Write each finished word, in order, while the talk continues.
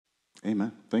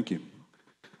Amen. Thank you.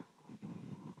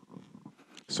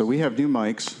 So we have new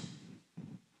mics.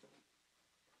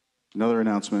 Another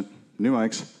announcement. New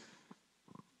mics.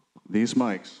 These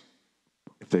mics,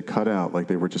 if they cut out like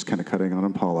they were just kind of cutting on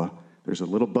Impala, there's a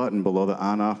little button below the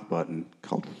on-off button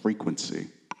called frequency.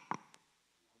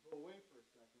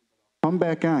 Come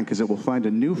back on because it will find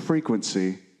a new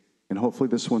frequency, and hopefully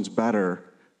this one's better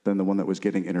than the one that was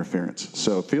getting interference.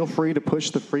 So feel free to push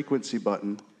the frequency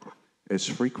button as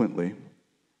frequently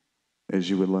as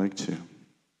you would like to.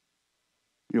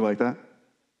 You like that?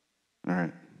 All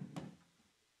right.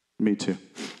 Me too.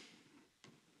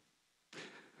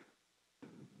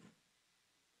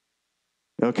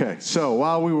 Okay, so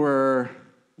while we were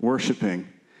worshiping,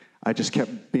 I just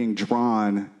kept being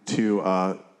drawn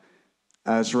to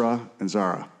Ezra and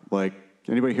Zara. Like,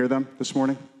 anybody hear them this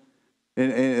morning?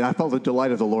 And I felt the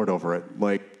delight of the Lord over it.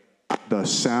 Like, the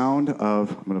sound of,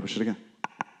 I'm going to push it again.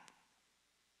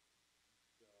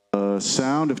 The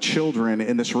sound of children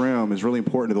in this room is really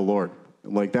important to the Lord.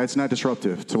 Like, that's not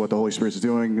disruptive to what the Holy Spirit is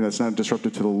doing. That's not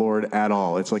disruptive to the Lord at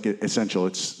all. It's like essential.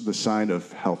 It's the sign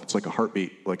of health. It's like a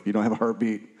heartbeat. Like, if you don't have a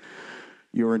heartbeat,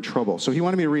 you're in trouble. So he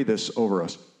wanted me to read this over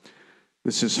us.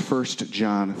 This is 1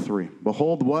 John 3.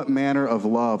 Behold, what manner of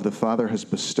love the Father has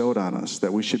bestowed on us,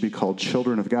 that we should be called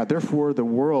children of God. Therefore, the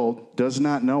world does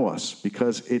not know us,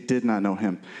 because it did not know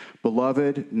him.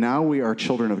 Beloved, now we are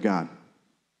children of God.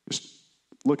 Just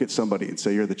look at somebody and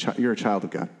say, you're a child of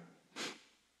God.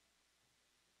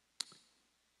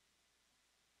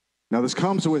 Now, this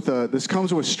comes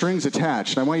with strings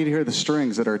attached. And I want you to hear the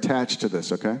strings that are attached to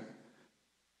this, okay?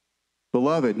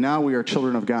 Beloved, now we are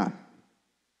children of God.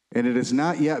 And it has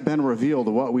not yet been revealed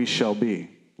what we shall be.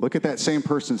 Look at that same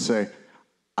person and say,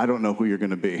 I don't know who you're going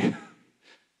to be.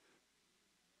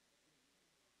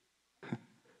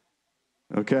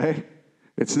 Okay?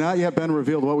 It's not yet been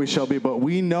revealed what we shall be, but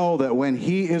we know that when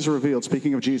he is revealed,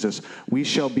 speaking of Jesus, we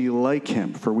shall be like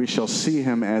him, for we shall see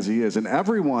him as he is. And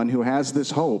everyone who has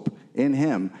this hope in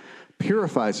him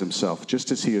purifies himself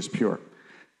just as he is pure.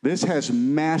 This has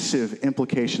massive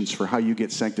implications for how you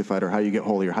get sanctified or how you get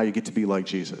holy or how you get to be like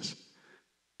Jesus.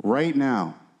 Right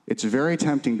now, it's very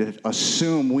tempting to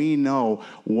assume we know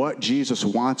what Jesus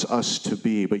wants us to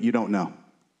be, but you don't know.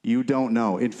 You don't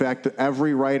know. In fact,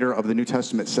 every writer of the New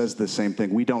Testament says the same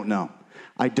thing. We don't know.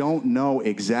 I don't know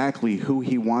exactly who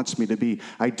he wants me to be.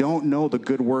 I don't know the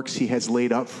good works he has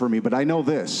laid up for me, but I know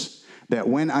this, that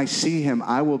when I see him,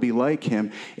 I will be like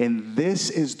him. And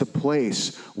this is the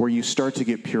place where you start to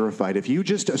get purified. If you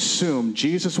just assume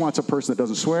Jesus wants a person that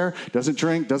doesn't swear, doesn't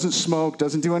drink, doesn't smoke,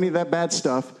 doesn't do any of that bad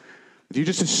stuff, if you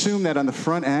just assume that on the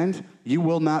front end, you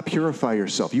will not purify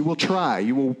yourself. You will try.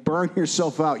 You will burn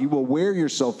yourself out. You will wear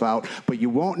yourself out, but you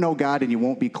won't know God and you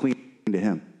won't be clean to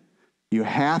him. You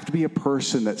have to be a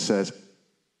person that says,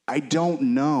 I don't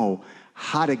know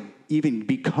how to even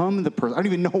become the person. I don't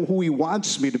even know who he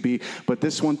wants me to be, but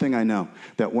this one thing I know,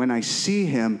 that when I see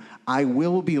him, I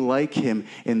will be like him,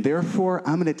 and therefore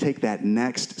I'm going to take that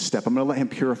next step. I'm going to let him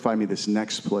purify me this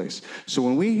next place. So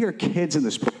when we hear kids in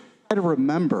this place, try to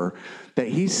remember that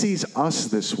he sees us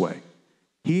this way.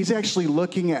 He's actually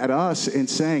looking at us and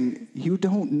saying, you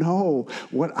don't know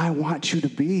what I want you to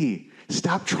be.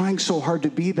 Stop trying so hard to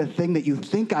be the thing that you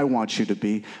think I want you to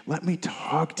be. Let me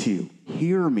talk to you.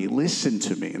 Hear me. Listen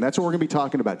to me. And that's what we're going to be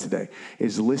talking about today,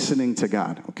 is listening to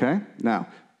God, okay? Now,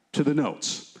 to the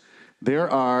notes. There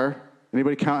are,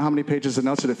 anybody count how many pages of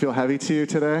notes? Did it feel heavy to you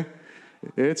today?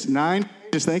 It's 9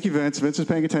 pages. Thank you, Vince. Vince is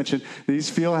paying attention. These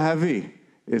feel heavy.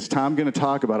 Is Tom going to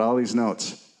talk about all these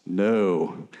notes?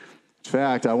 No. In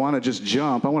fact, I want to just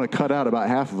jump. I want to cut out about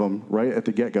half of them right at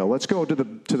the get-go. Let's go to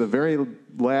the very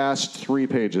last 3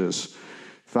 pages.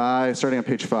 5, starting on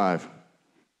page 5.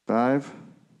 5,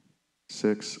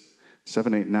 6,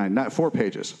 7, 8, 9. Not 4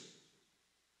 pages.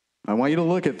 I want you to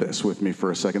look at this with me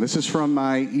for a second. This is from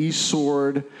my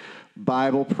eSword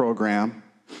Bible program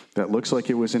that looks like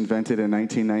it was invented in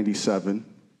 1997,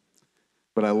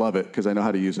 but I love it because I know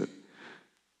how to use it.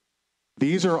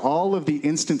 These are all of the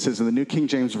instances in the New King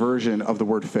James Version of the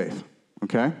word faith,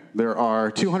 okay? There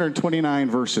are 229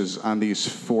 verses on these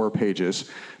 4 pages.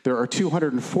 There are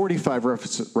 245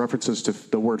 references to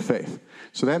the word faith.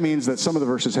 So that means that some of the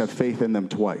verses have faith in them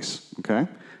twice, okay?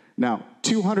 Now,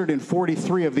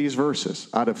 243 of these verses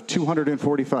out of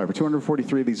 245, or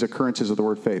 243 of these occurrences of the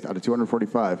word faith out of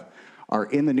 245 are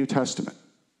in the New Testament.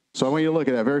 So I want you to look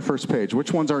at that very first page.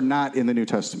 Which ones are not in the New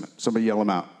Testament? Somebody yell them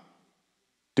out.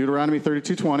 Deuteronomy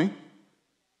 32:20,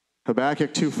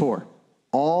 Habakkuk 2:4.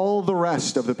 All the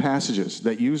rest of the passages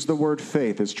that use the word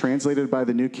faith as translated by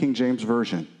the New King James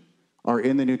Version are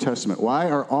in the New Testament. Why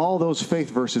are all those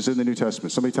faith verses in the New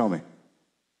Testament? Somebody tell me.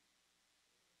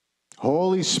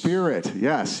 Holy Spirit,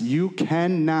 yes, you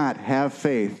cannot have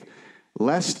faith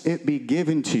lest it be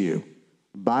given to you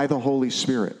by the Holy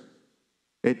Spirit.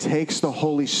 It takes the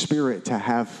Holy Spirit to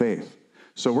have faith.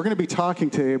 So we're going to be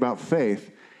talking today about faith,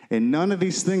 and none of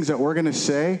these things that we're going to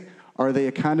say are they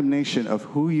a condemnation of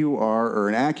who you are or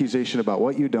an accusation about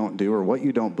what you don't do or what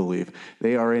you don't believe.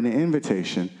 They are an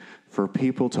invitation for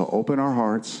people to open our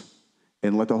hearts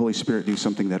and let the Holy Spirit do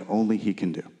something that only He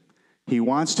can do. He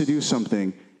wants to do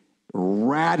something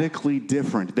radically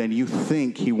different than you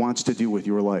think He wants to do with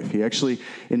your life. He actually,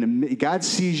 God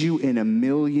sees you in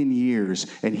 1,000,000 years,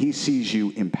 and He sees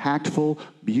you impactful,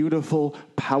 beautiful,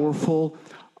 powerful,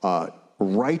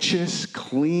 righteous,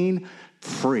 clean,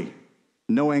 free,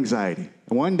 no anxiety.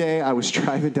 One day I was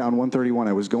driving down 131.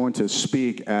 I was going to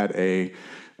speak at a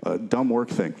dumb work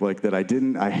thing, like that I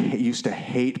used to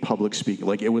hate public speaking.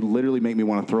 Like, it would literally make me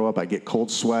want to throw up. I'd get cold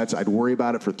sweats. I'd worry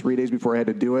about it for 3 days before I had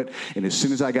to do it. And as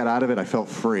soon as I got out of it, I felt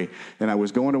free. And I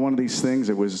was going to one of these things.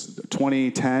 It was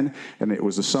 2010, and it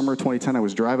was the summer of 2010. I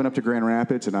was driving up to Grand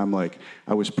Rapids, and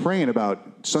I was praying about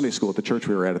Sunday school at the church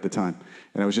we were at the time.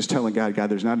 And I was just telling God,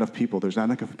 there's not enough people. There's not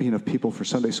going to be enough people for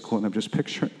Sunday school. And I'm just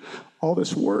picturing all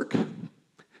this work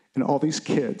and all these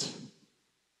kids.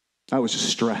 I was just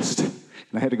stressed.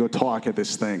 And I had to go talk at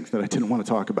this thing that I didn't want to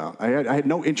talk about. I had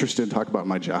no interest in talking about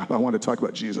my job. I wanted to talk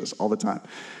about Jesus all the time,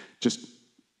 just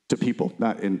to people,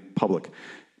 not in public.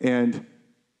 And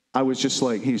I was just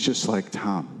like, he's just like,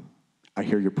 Tom, I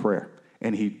hear your prayer.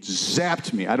 And he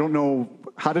zapped me. I don't know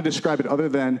how to describe it other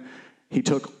than he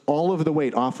took all of the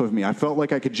weight off of me. I felt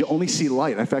like I could only see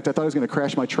light. In fact, I thought I was going to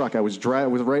crash my truck. I was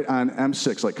right on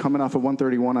M6, like coming off of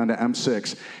 131 onto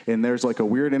M6, and there's like a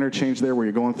weird interchange there where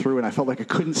you're going through, and I felt like I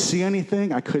couldn't see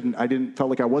anything. Felt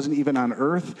like I wasn't even on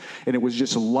earth, and it was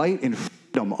just light and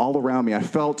freedom all around me. I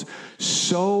felt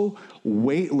so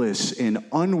weightless and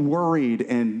unworried,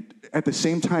 and at the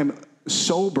same time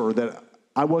sober, that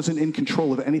I wasn't in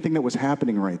control of anything that was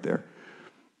happening right there.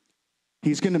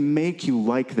 He's going to make you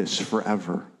like this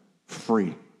forever,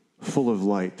 free, full of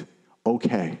light,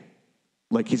 okay.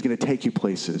 Like, He's going to take you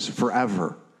places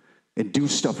forever and do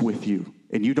stuff with you.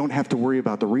 And you don't have to worry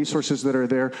about the resources that are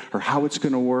there or how it's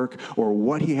going to work or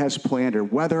what He has planned or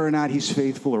whether or not He's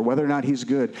faithful or whether or not He's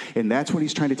good. And that's what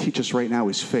He's trying to teach us right now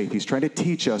is faith. He's trying to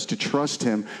teach us to trust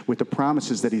Him with the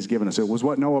promises that He's given us. It was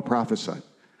what Noah prophesied.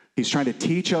 He's trying to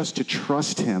teach us to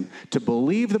trust Him, to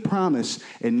believe the promise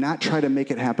and not try to make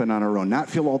it happen on our own, not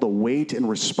feel all the weight and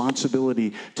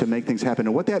responsibility to make things happen.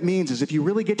 And what that means is if you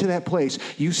really get to that place,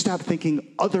 you stop thinking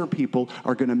other people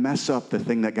are going to mess up the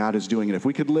thing that God is doing. And if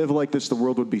we could live like this, the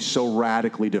world would be so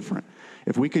radically different.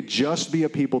 If we could just be a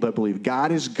people that believe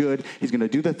God is good, He's going to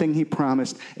do the thing He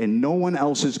promised, and no one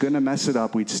else is going to mess it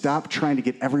up, we'd stop trying to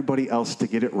get everybody else to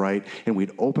get it right, and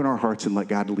we'd open our hearts and let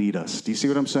God lead us. Do you see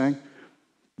what I'm saying?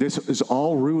 This is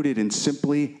all rooted in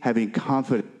simply having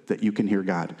confidence that you can hear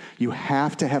God. You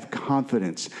have to have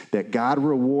confidence that God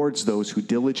rewards those who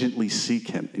diligently seek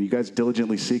Him. And you guys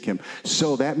diligently seek Him.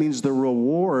 So that means the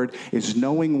reward is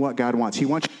knowing what God wants. He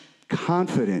wants you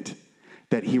confident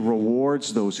that He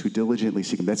rewards those who diligently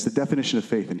seek Him. That's the definition of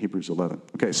faith in Hebrews 11.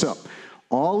 Okay, so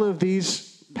all of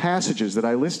these passages that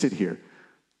I listed here,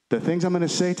 the things I'm going to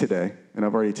say today, and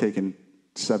I've already taken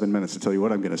 7 minutes to tell you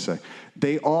what I'm going to say.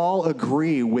 They all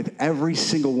agree with every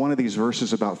single one of these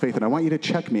verses about faith, and I want you to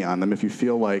check me on them if you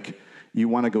feel like you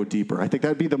want to go deeper. I think that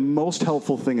would be the most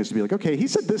helpful thing, is to be like, okay, he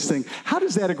said this thing. How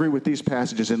does that agree with these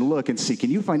passages? And look and see,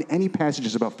 can you find any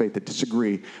passages about faith that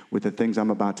disagree with the things I'm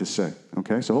about to say?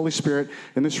 Okay, so Holy Spirit,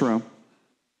 in this room,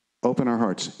 open our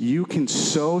hearts. You can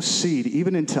sow seed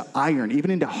even into iron,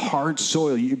 even into hard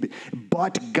soil,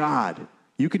 but God,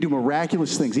 you can do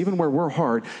miraculous things. Even where we're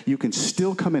hard, you can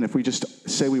still come in if we just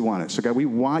say we want it. So God, we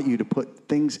want you to put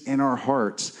things in our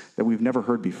hearts that we've never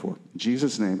heard before. In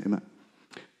Jesus' name, amen.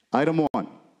 Item 1,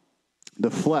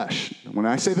 the flesh. When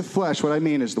I say the flesh, what I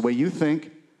mean is the way you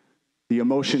think, the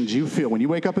emotions you feel. When you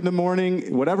wake up in the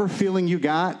morning, whatever feeling you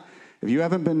got, if you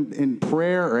haven't been in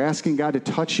prayer or asking God to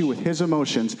touch you with His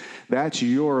emotions, that's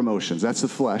your emotions. That's the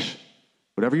flesh.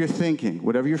 Whatever you're thinking,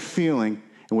 whatever you're feeling,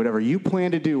 and whatever you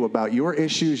plan to do about your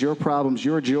issues, your problems,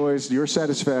 your joys, your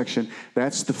satisfaction,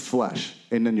 that's the flesh.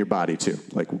 And then your body too,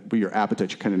 like your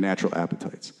appetite, your kind of natural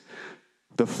appetites.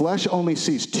 The flesh only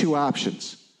sees 2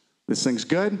 options. This thing's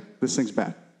good, this thing's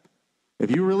bad.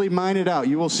 If you really mine it out,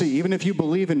 you will see, even if you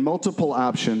believe in multiple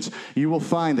options, you will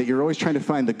find that you're always trying to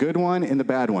find the good one and the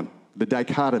bad one, the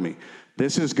dichotomy.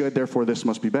 This is good, therefore this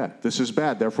must be bad. This is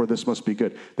bad, therefore this must be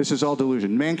good. This is all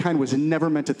delusion. Mankind was never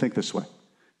meant to think this way.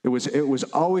 It was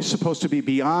always supposed to be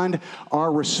beyond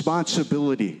our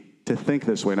responsibility to think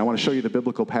this way, and I want to show you the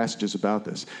biblical passages about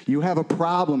this. You have a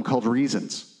problem called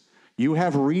reasons. You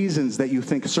have reasons that you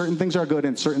think certain things are good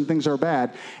and certain things are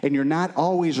bad, and you're not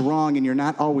always wrong and you're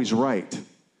not always right.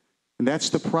 And that's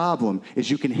the problem, is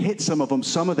you can hit some of them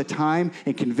some of the time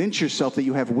and convince yourself that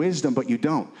you have wisdom, but you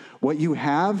don't. What you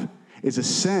have is a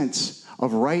sense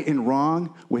of right and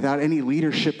wrong without any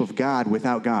leadership of God,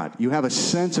 without God. You have a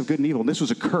sense of good and evil. And this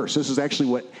was a curse. This is actually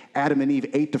what Adam and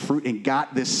Eve ate the fruit and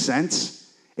got this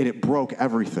sense, and it broke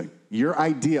everything. Your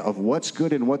idea of what's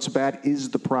good and what's bad is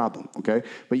the problem, okay?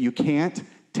 But you can't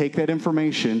take that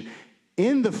information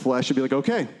in the flesh and be like,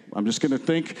 okay, I'm just going to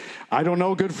think I don't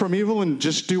know good from evil and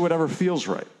just do whatever feels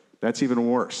right. That's even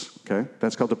worse, okay?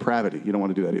 That's called depravity. You don't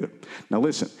want to do that either. Now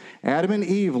listen, Adam and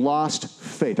Eve lost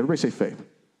faith. Everybody say faith.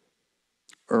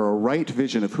 Or a right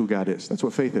vision of who God is. That's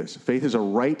what faith is. Faith is a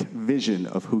right vision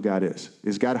of who God is.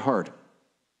 Is God hard?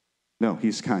 No,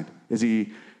 he's kind. Is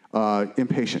he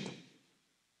impatient?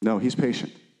 No, he's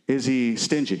patient. Is he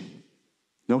stingy?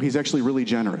 No, he's actually really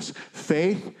generous.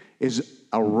 Faith is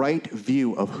a right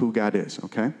view of who God is,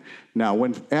 okay? Now,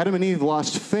 when Adam and Eve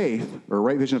lost faith, or a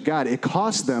right vision of God, it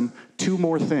cost them two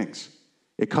more things.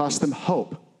 It cost them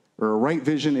hope, or a right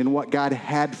vision in what God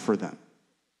had for them,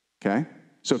 okay?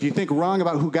 So if you think wrong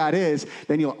about who God is,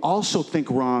 then you'll also think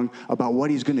wrong about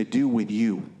what he's going to do with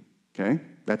you, okay?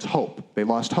 That's hope. They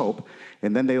lost hope,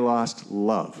 and then they lost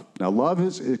love. Now, love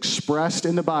is expressed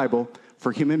in the Bible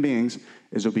for human beings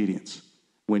as obedience.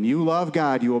 When you love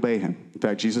God, you obey him. In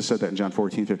fact, Jesus said that in John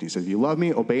 14:15. He said, if you love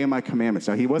me, obey my commandments.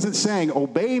 Now, he wasn't saying,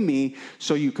 obey me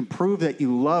so you can prove that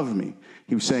you love me.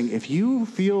 He was saying, if you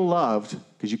feel loved,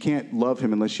 because you can't love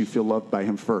him unless you feel loved by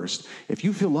him first. If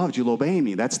you feel loved, you'll obey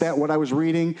me. That's what I was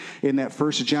reading in that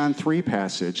 1 John 3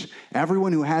 passage.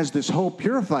 Everyone who has this hope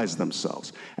purifies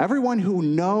themselves. Everyone who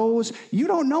knows, you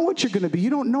don't know what you're going to be. You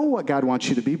don't know what God wants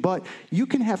you to be, but you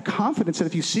can have confidence that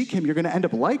if you seek him, you're going to end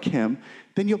up like him.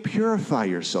 Then you'll purify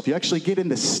yourself. You actually get in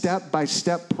the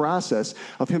step-by-step process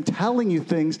of him telling you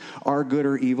things are good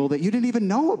or evil that you didn't even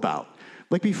know about.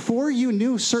 Like before you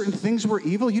knew certain things were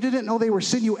evil, you didn't know they were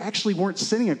sin. You actually weren't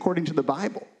sinning according to the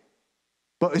Bible.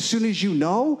 But as soon as you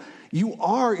know, you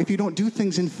are if you don't do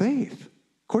things in faith.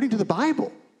 According to the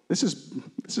Bible. This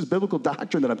is biblical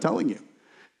doctrine that I'm telling you.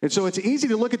 And so it's easy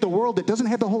to look at the world that doesn't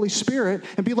have the Holy Spirit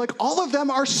and be like, all of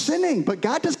them are sinning. But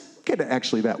God doesn't look at it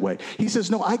actually that way. He says,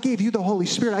 no, I gave you the Holy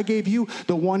Spirit. I gave you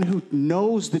the one who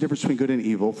knows the difference between good and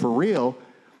evil. For real,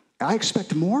 I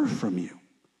expect more from you.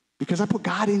 Because I put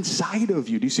God inside of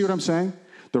you. Do you see what I'm saying?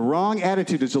 The wrong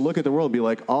attitude is to look at the world and be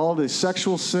like, all this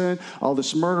sexual sin, all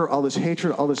this murder, all this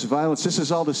hatred, all this violence, this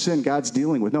is all the sin God's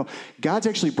dealing with. No, God's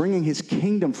actually bringing his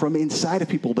kingdom from inside of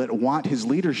people that want his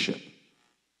leadership.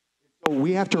 So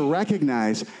we have to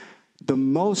recognize the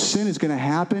most sin is going to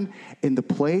happen in the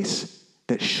place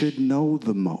that should know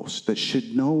the most, that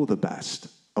should know the best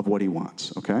of what he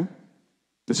wants, okay?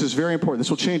 This is very important. This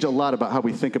will change a lot about how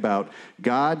we think about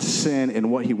God's sin and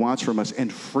what he wants from us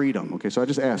and freedom. Okay, so I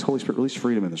just asked, Holy Spirit, release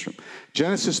freedom in this room.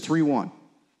 Genesis 3:1.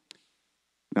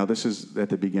 Now, this is at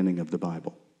the beginning of the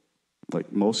Bible.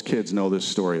 Like most kids know this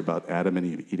story about Adam and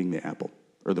Eve eating the apple,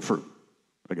 or the fruit.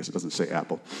 I guess it doesn't say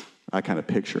apple. I kind of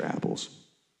picture apples.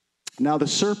 Now, the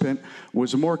serpent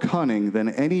was more cunning than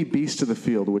any beast of the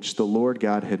field which the Lord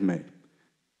God had made.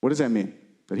 What does that mean,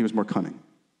 that he was more cunning?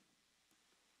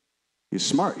 He's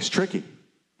smart. He's tricky.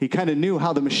 He kind of knew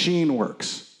how the machine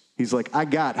works. He's like, I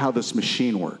got how this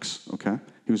machine works, okay?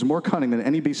 He was more cunning than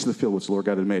any beast of the field which the Lord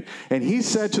God had made. And he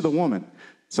said to the woman,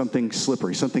 something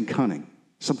slippery, something cunning,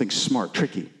 something smart,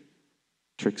 tricksy.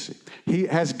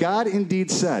 Has God indeed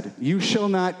said, you shall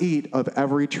not eat of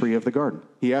every tree of the garden?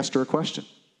 He asked her a question.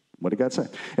 What did God say?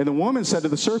 And the woman said to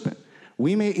the serpent,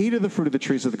 we may eat of the fruit of the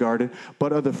trees of the garden,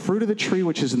 but of the fruit of the tree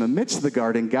which is in the midst of the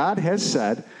garden, God has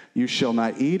said, you shall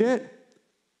not eat it,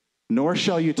 nor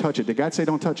shall you touch it. Did God say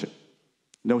don't touch it?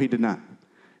 No, he did not.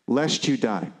 Lest you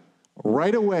die.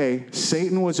 Right away,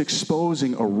 Satan was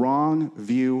exposing a wrong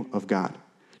view of God.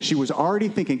 She was already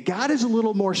thinking, God is a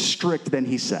little more strict than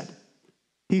he said.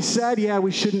 He said, yeah,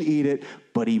 we shouldn't eat it,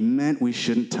 but he meant we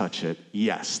shouldn't touch it.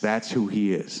 Yes, that's who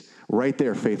he is. Right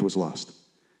there, faith was lost.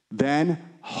 Then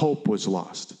hope was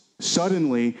lost.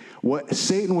 Suddenly, what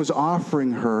Satan was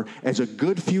offering her as a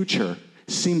good future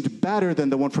seemed better than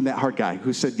the one from that hard guy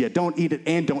who said, yeah, don't eat it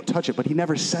and don't touch it. But he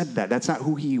never said that. That's not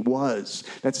who he was.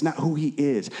 That's not who he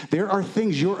is. There are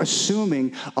things you're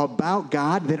assuming about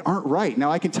God that aren't right.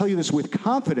 Now, I can tell you this with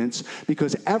confidence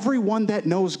because everyone that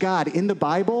knows God in the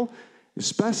Bible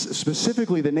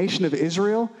specifically the nation of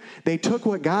Israel, they took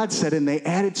what God said and they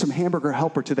added some hamburger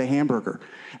helper to the hamburger.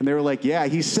 And they were like, yeah,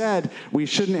 he said we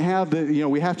shouldn't have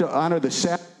we have to honor the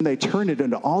Sabbath. And they turned it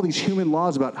into all these human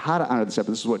laws about how to honor the Sabbath.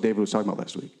 This is what David was talking about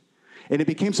last week. And it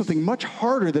became something much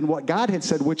harder than what God had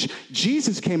said, which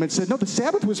Jesus came and said, no, the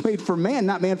Sabbath was made for man,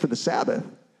 not man for the Sabbath.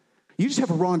 You just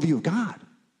have a wrong view of God.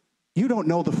 You don't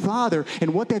know the Father.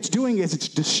 And what that's doing is it's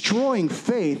destroying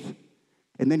faith.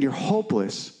 And then you're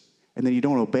hopeless. And then you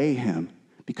don't obey him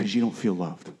because you don't feel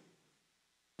loved.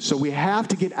 So we have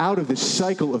to get out of this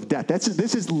cycle of death.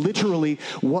 This is literally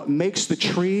what makes the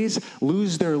trees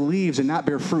lose their leaves and not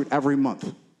bear fruit every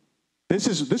month. This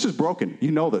is broken.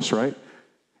 You know this, right?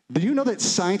 Do you know that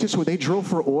scientists, when they drill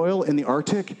for oil in the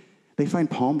Arctic, they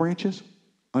find palm branches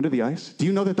under the ice? Do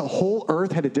you know that the whole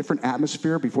earth had a different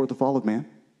atmosphere before the fall of man?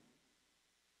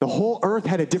 The whole earth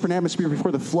had a different atmosphere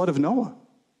before the flood of Noah.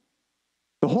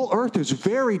 The whole earth is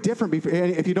very different.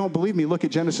 And if you don't believe me, look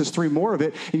at Genesis 3, more of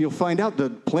it, and you'll find out the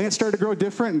plants started to grow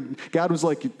different. And God was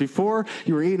like, before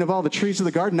you were eating of all the trees of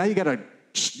the garden, now you got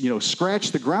to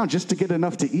scratch the ground just to get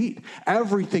enough to eat.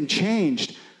 Everything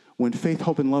changed when faith,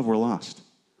 hope, and love were lost.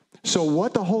 So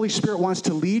what the Holy Spirit wants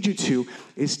to lead you to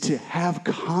is to have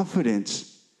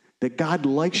confidence that God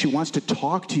likes you, wants to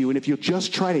talk to you. And if you'll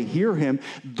just try to hear him,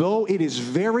 though it is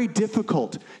very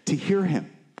difficult to hear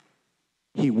him,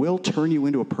 he will turn you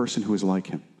into a person who is like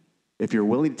him. If you're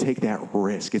willing to take that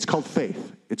risk. It's called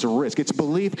faith. It's a risk. It's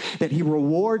belief that he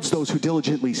rewards those who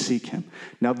diligently seek him.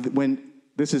 Now, when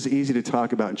this is easy to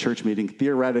talk about in church meeting,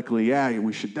 theoretically, yeah,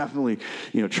 we should definitely,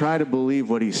 try to believe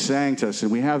what he's saying to us.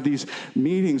 And we have these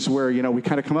meetings where, we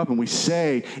kind of come up and we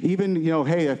say, even,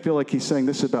 hey, I feel like he's saying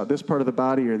this about this part of the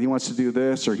body, or he wants to do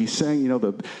this, or he's saying,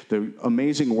 the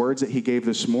amazing words that he gave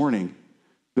this morning.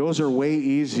 Those are way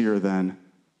easier than,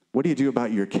 what do you do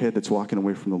about your kid that's walking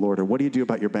away from the Lord? Or what do you do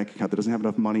about your bank account that doesn't have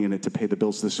enough money in it to pay the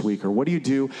bills this week? Or what do you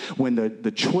do when the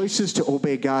choices to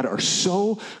obey God are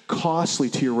so costly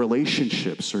to your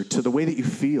relationships or to the way that you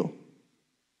feel?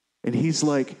 And he's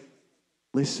like,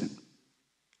 listen,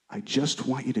 I just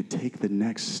want you to take the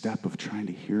next step of trying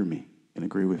to hear me and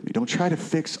agree with me. Don't try to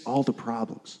fix all the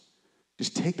problems.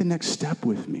 Just take the next step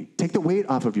with me. Take the weight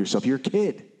off of yourself. You're a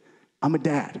kid. I'm a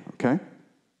dad, okay?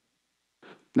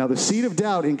 Now, the seed of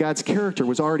doubt in God's character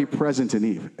was already present in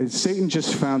Eve. Satan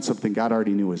just found something God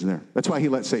already knew was there. That's why he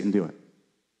let Satan do it.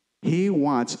 He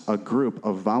wants a group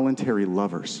of voluntary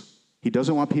lovers. He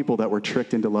doesn't want people that were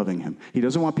tricked into loving him. He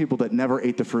doesn't want people that never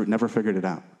ate the fruit, never figured it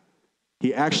out.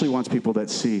 He actually wants people that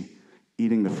see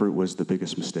eating the fruit was the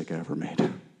biggest mistake I ever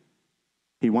made.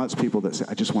 He wants people that say,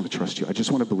 I just want to trust you. I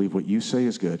just want to believe what you say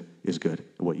is good, and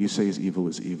what you say is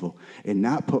evil, and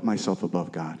not put myself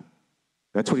above God.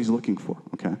 That's what he's looking for,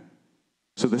 okay?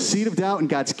 So the seed of doubt in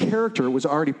God's character was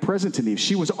already present in Eve.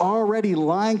 She was already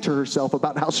lying to herself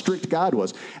about how strict God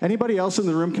was. Anybody else in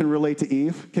the room can relate to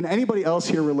Eve? Can anybody else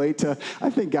here relate to, I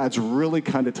think God's really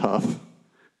kind of tough?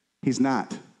 He's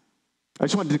not. I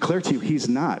just want to declare to you, he's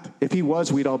not. If he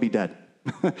was, we'd all be dead.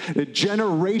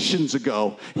 Generations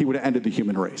ago, he would have ended the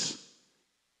human race.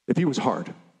 If he was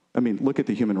hard. I mean, look at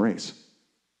the human race.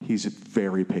 He's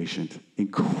very patient,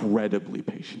 incredibly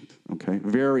patient, okay?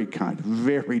 Very kind,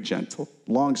 very gentle,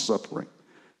 long-suffering.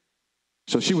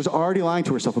 So she was already lying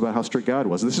to herself about how strict God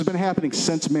was. This has been happening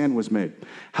since man was made.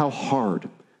 How hard.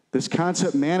 This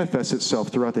concept manifests itself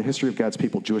throughout the history of God's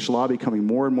people, Jewish law becoming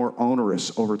more and more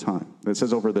onerous over time. It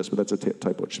says over this, but that's a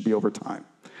typo. It should be over time.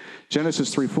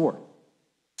 Genesis 3:4,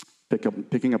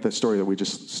 picking up that story that we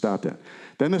just stopped at.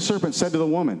 Then the serpent said to the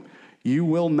woman, you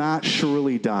will not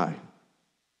surely die.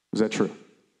 Was that true?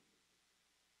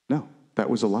 No, that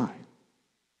was a lie.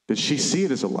 Did she see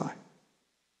it as a lie?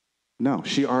 No,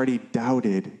 she already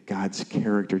doubted God's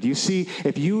character. Do you see,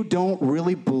 if you don't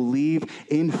really believe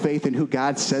in faith in who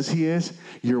God says he is,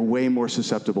 you're way more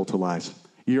susceptible to lies.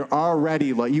 You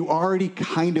already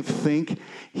kind of think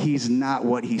he's not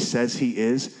what he says he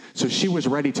is. So she was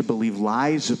ready to believe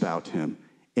lies about him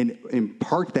and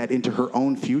impart that into her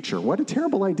own future. What a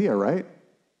terrible idea, right?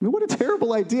 I mean, what a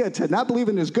terrible idea to not believe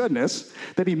in his goodness,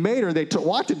 that he made her. They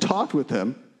walked and talked with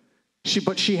him.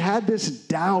 But she had this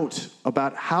doubt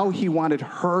about how he wanted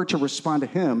her to respond to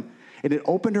him, and it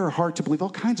opened her heart to believe all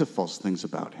kinds of false things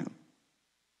about him.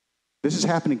 This is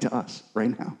happening to us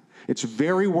right now. It's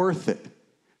very worth it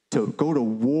to go to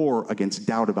war against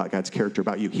doubt about God's character,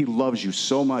 about you. He loves you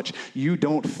so much, you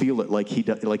don't feel it like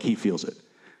he feels it.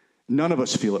 None of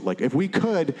us feel it like. If we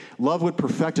could, love would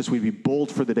perfect us. We'd be bold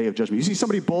for the day of judgment. You see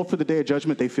somebody bold for the day of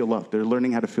judgment, they feel love. They're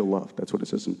learning how to feel love. That's what it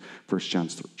says in 1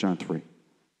 John 3.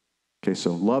 Okay,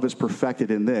 so love is perfected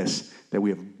in this, that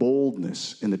we have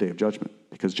boldness in the day of judgment,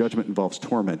 because judgment involves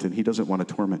torment, and he doesn't want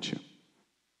to torment you.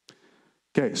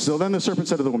 Okay, so then the serpent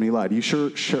said to the woman, he lied, you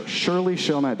surely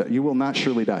shall not die. You will not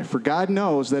surely die. For God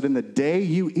knows that in the day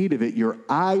you eat of it, your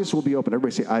eyes will be open.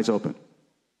 Everybody say eyes open.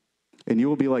 And you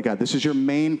will be like God. This is your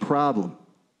main problem.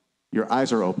 Your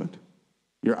eyes are opened.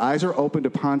 Your eyes are opened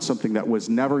upon something that was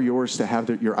never yours to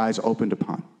have your eyes opened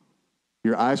upon.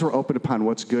 Your eyes were opened upon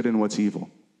what's good and what's evil.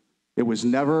 It was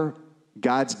never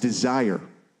God's desire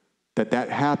that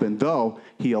happened, though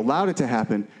he allowed it to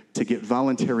happen to get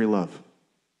voluntary love.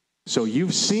 So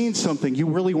you've seen something you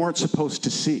really weren't supposed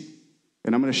to see.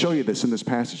 And I'm going to show you this in this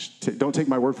passage. Don't take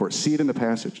my word for it. See it in the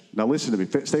passage. Now listen to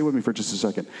me. Stay with me for just a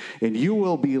second. And you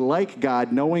will be like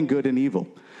God, knowing good and evil.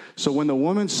 So when the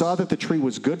woman saw that the tree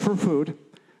was good for food,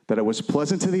 that it was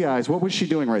pleasant to the eyes, what was she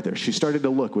doing right there? She started to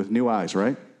look with new eyes,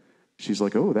 right? She's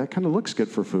like, oh, that kind of looks good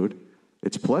for food.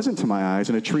 It's pleasant to my eyes,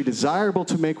 and a tree desirable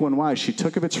to make one wise. She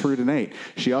took of its fruit and ate.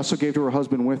 She also gave to her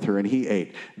husband with her, and he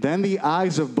ate. Then the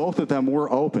eyes of both of them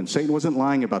were opened. Satan wasn't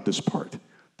lying about this part.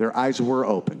 Their eyes were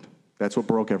opened. That's what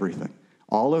broke everything.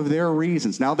 All of their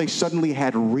reasons. Now they suddenly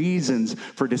had reasons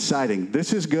for deciding,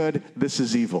 this is good, this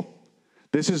is evil.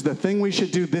 This is the thing we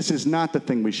should do. This is not the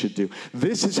thing we should do.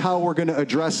 This is how we're going to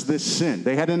address this sin.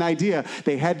 They had an idea.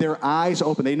 They had their eyes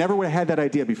open. They never would have had that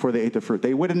idea before they ate the fruit.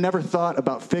 They would have never thought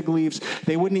about fig leaves.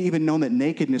 They wouldn't have even known that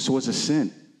nakedness was a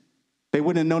sin. They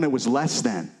wouldn't have known it was less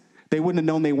than. They wouldn't have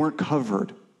known they weren't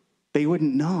covered. They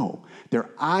wouldn't know.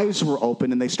 Their eyes were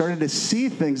open, and they started to see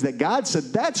things that God said,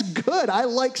 that's good. I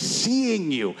like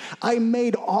seeing you. I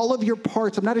made all of your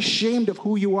parts. I'm not ashamed of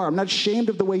who you are. I'm not ashamed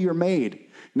of the way you're made.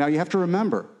 Now, you have to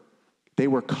remember, they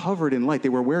were covered in light. They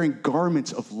were wearing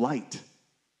garments of light.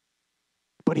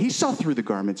 But he saw through the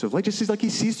garments of light, just like he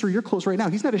sees through your clothes right now.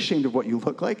 He's not ashamed of what you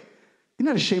look like. He's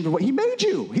not ashamed of what he made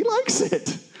you. He likes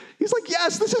it. He's like,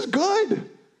 yes, this is good.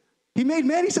 He made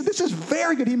man. He said, this is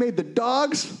very good. He made the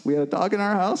dogs. We had a dog in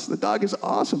our house. The dog is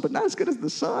awesome, but not as good as the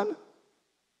son.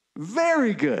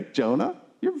 Very good, Jonah.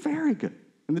 You're very good.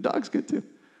 And the dog's good too.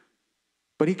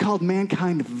 But he called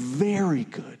mankind very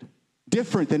good.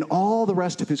 Different than all the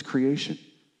rest of his creation.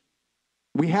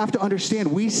 We have to understand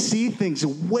we see things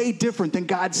way different than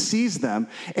God sees them.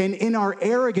 And in our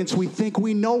arrogance, we think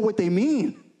we know what they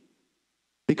mean.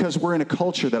 Because we're in a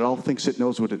culture that all thinks it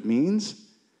knows what it means,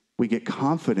 we get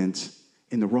confidence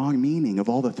in the wrong meaning of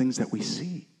all the things that we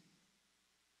see.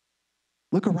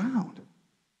 Look around.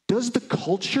 Does the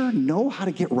culture know how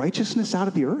to get righteousness out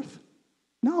of the earth?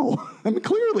 No. I mean,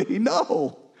 clearly,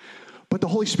 no. But the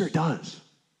Holy Spirit does.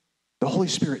 The Holy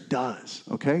Spirit does,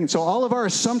 okay? And so all of our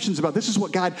assumptions about this is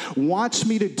what God wants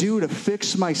me to do to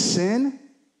fix my sin,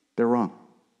 they're wrong.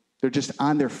 They're just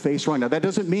on their face wrong. Now, that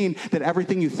doesn't mean that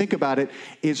everything you think about it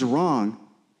is wrong.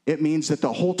 It means that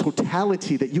the whole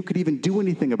totality that you could even do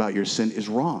anything about your sin is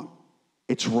wrong.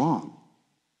 It's wrong.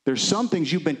 There's some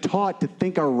things you've been taught to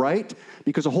think are right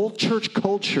because a whole church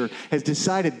culture has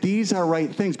decided these are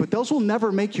right things, but those will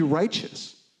never make you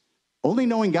righteous. Only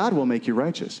knowing God will make you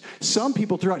righteous. Some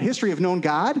people throughout history have known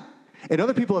God, and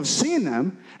other people have seen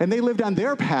them, and they lived on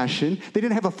their passion. They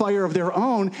didn't have a fire of their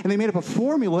own, and they made up a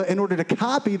formula in order to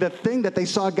copy the thing that they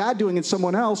saw God doing in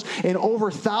someone else. And over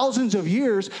thousands of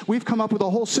years, we've come up with a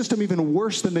whole system even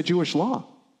worse than the Jewish law,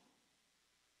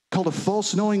 called a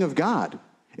false knowing of God,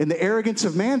 and the arrogance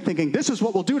of man thinking, this is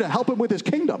what we'll do to help him with his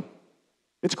kingdom.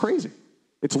 It's crazy.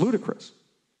 It's ludicrous.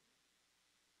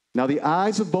 Now the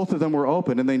eyes of both of them were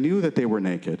open, and they knew that they were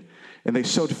naked, and they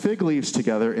sewed fig leaves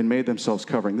together and made themselves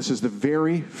covering. This is the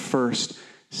very first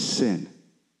sin,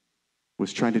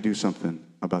 was trying to do something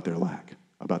about their lack,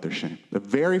 about their shame. The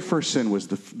very first sin was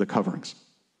the coverings.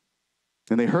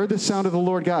 And they heard the sound of the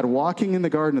Lord God walking in the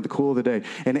garden in the cool of the day,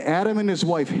 and Adam and his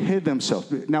wife hid themselves.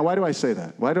 Now, why do I say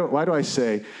that? Why do I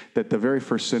say that the very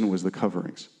first sin was the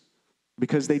coverings?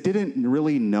 Because they didn't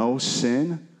really know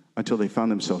sin until they found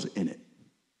themselves in it.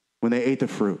 When they ate the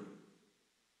fruit.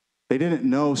 They didn't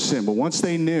know sin, but once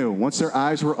they knew, once their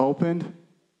eyes were opened,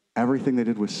 everything they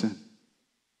did was sin.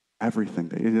 Everything.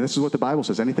 This is what the Bible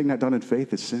says. Anything not done in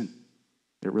faith is sin.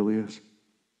 It really is.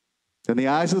 Then the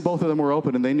eyes of the both of them were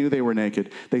open, and they knew they were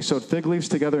naked. They sewed fig leaves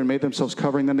together and made themselves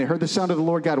covering. Then they heard the sound of the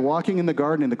Lord God walking in the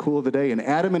garden in the cool of the day, and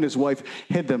Adam and his wife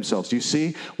hid themselves. Do you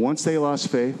see? Once they lost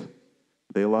faith,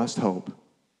 they lost hope,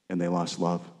 and they lost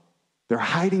love. They're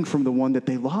hiding from the one that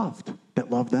they loved, that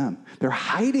loved them. They're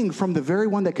hiding from the very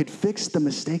one that could fix the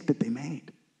mistake that they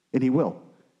made. And he will.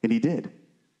 And he did.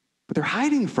 But they're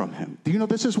hiding from him. Do you know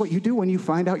this is what you do when you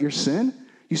find out your sin?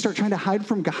 You start trying to hide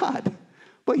from God.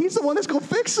 But he's the one that's going to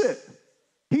fix it.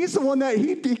 He's the one that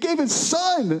he gave his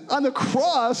son on the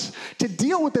cross to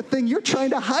deal with the thing you're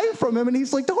trying to hide from him. And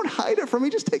he's like, don't hide it from me.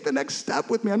 Just take the next step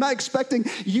with me. I'm not expecting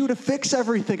you to fix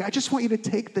everything. I just want you to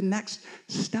take the next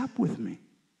step with me.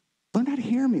 Learn how to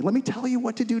hear me. Let me tell you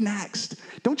what to do next.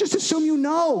 Don't just assume you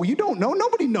know. You don't know.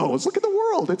 Nobody knows. Look at the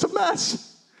world. It's a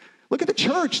mess. Look at the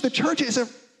church. The church is a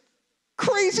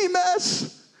crazy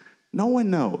mess. No one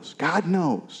knows. God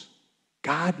knows.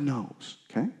 God knows.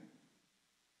 Okay?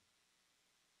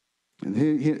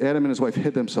 And Adam and his wife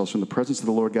hid themselves from the presence of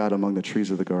the Lord God among the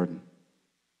trees of the garden.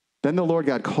 Then the Lord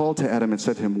God called to Adam and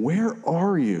said to him, where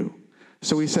are you?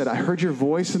 So he said, I heard your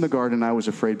voice in the garden, and I was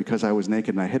afraid because I was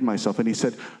naked, and I hid myself. And he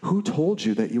said, who told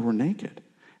you that you were naked?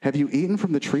 Have you eaten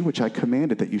from the tree which I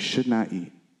commanded that you should not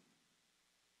eat?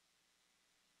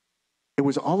 It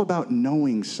was all about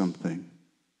knowing something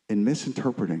and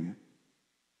misinterpreting it.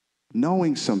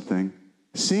 Knowing something,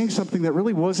 seeing something that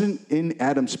really wasn't in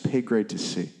Adam's pay grade to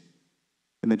see,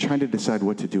 and then trying to decide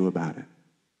what to do about it.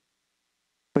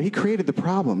 But he created the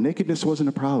problem. Nakedness wasn't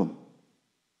a problem.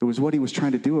 It was what he was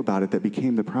trying to do about it that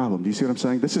became the problem. Do you see what I'm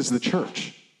saying? This is the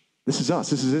church. This is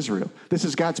us. This is Israel. This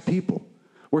is God's people.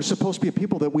 We're supposed to be a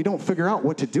people that we don't figure out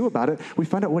what to do about it. We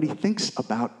find out what he thinks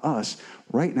about us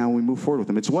right now when we move forward with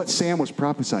him. It's what Sam was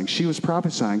prophesying. She was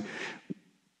prophesying,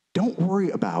 don't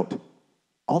worry about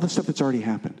all the stuff that's already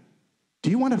happened. Do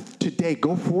you want to today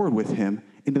go forward with him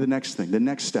into the next thing, the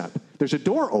next step? There's a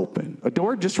door open. A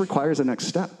door just requires a next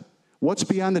step. What's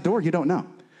beyond the door? You don't know.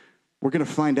 We're going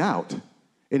to find out.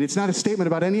 And it's not a statement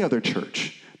about any other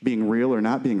church being real or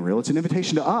not being real. It's an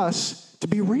invitation to us to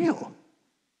be real.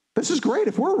 This is great.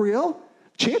 If we're real,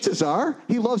 chances are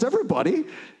he loves everybody.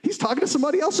 He's talking to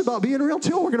somebody else about being real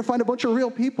too. We're going to find a bunch of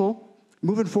real people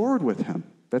moving forward with him.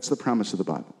 That's the promise of the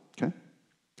Bible, okay?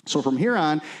 So from here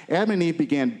on, Adam and Eve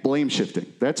began blame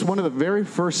shifting. That's one of the very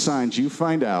first signs you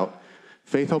find out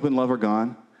faith, hope, and love are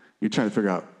gone. You're trying to figure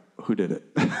out who did it.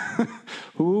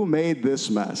 Who made this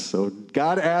mess? So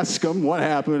God asks him what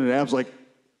happened, and Adam's like,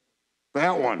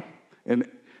 that one. And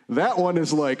that one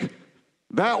is like,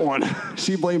 that one.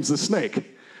 She blames the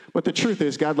snake. But the truth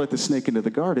is, God let the snake into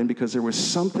the garden because there was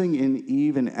something in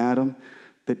Eve and Adam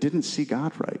that didn't see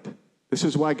God right. This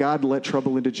is why God let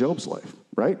trouble into Job's life,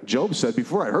 right? Job said,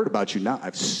 before I heard about you, now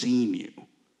I've seen you.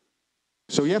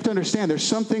 So you have to understand, there's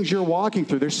some things you're walking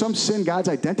through. There's some sin God's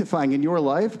identifying in your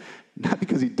life, not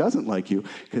because he doesn't like you,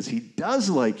 because he does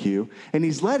like you, and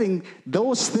he's letting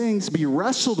those things be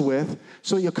wrestled with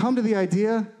so you'll come to the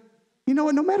idea, you know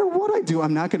what, no matter what I do,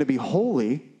 I'm not going to be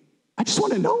holy. I just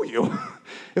want to know you.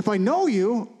 If I know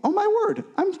you, oh my word,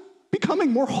 I'm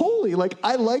becoming more holy. Like,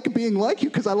 I like being like you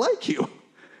because I like you.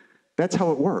 That's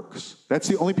how it works. That's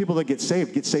the only people that get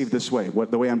saved this way,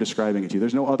 the way I'm describing it to you.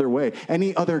 There's no other way.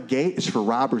 Any other gate is for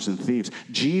robbers and thieves.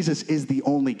 Jesus is the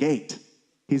only gate.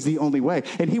 He's the only way.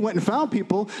 And he went and found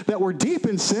people that were deep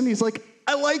in sin. He's like,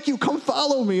 I like you. Come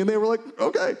follow me. And they were like,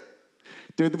 okay.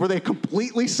 Were they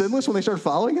completely sinless when they started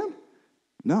following him?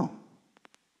 No.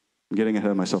 I'm getting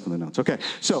ahead of myself in the notes. Okay,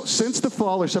 so since the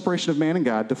fall or separation of man and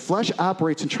God, the flesh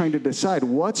operates in trying to decide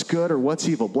what's good or what's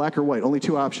evil, black or white, only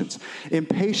two options.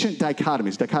 Impatient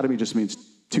dichotomies. Dichotomy just means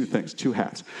two things, two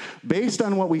hats. Based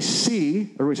on what we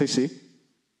see, everybody say see,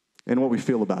 and what we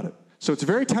feel about it. So it's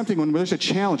very tempting when there's a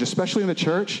challenge, especially in the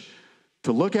church,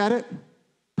 to look at it,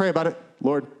 pray about it.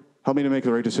 Lord, help me to make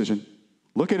the right decision.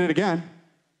 Look at it again,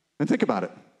 and think about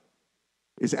it.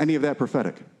 Is any of that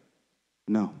prophetic?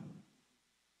 No.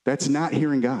 That's not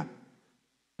hearing God.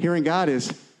 Hearing God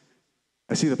is,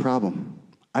 I see the problem.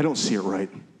 I don't see it right.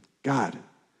 God,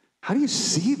 how do you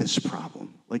see this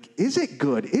problem? Like, is it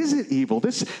good? Is it evil?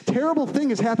 This terrible thing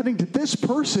is happening to this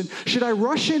person. Should I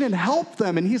rush in and help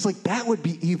them? And he's like, that would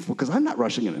be evil because I'm not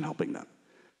rushing in and helping them.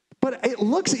 But it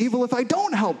looks evil if I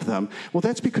don't help them. Well,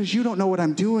 that's because you don't know what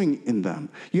I'm doing in them.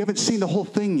 You haven't seen the whole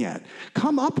thing yet.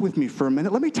 Come up with me for a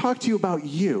minute. Let me talk to you about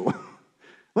you.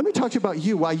 Let me talk to you about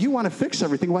you, why you want to fix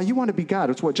everything, why you want to be God.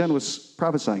 That's what Jen was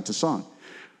prophesying to Song.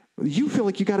 You feel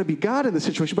like you got to be God in the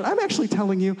situation, but I'm actually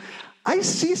telling you, I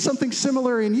see something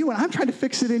similar in you, and I'm trying to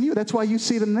fix it in you. That's why you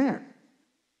see it in there.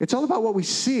 It's all about what we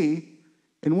see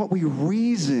and what we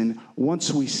reason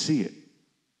once we see it.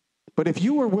 But if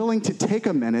you were willing to take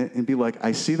a minute and be like,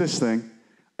 I see this thing,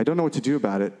 I don't know what to do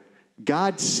about it,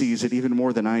 God sees it even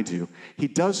more than I do. He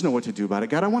does know what to do about it.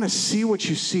 God, I want to see what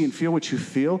you see and feel what you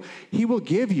feel. He will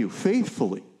give you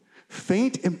faithfully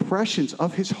faint impressions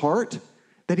of his heart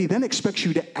that he then expects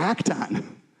you to act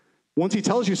on. Once he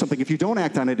tells you something, if you don't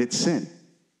act on it, it's sin.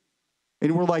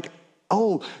 And we're like,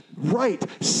 oh, right,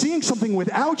 seeing something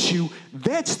without you,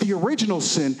 that's the original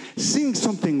sin. Seeing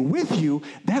something with you,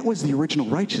 that was the original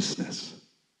righteousness.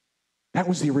 That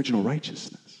was the original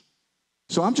righteousness.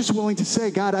 So I'm just willing to say,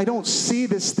 God, I don't see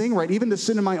this thing right, even the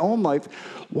sin in my own life.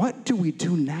 What do we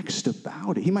do next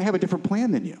about it? He might have a different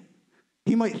plan than you.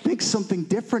 He might think something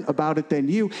different about it than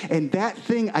you. And that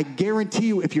thing, I guarantee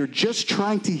you, if you're just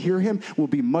trying to hear him, will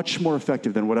be much more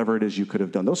effective than whatever it is you could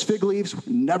have done. Those fig leaves were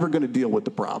never going to deal with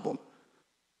the problem.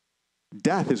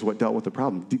 Death is what dealt with the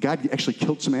problem. God actually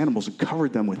killed some animals and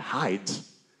covered them with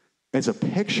hides as a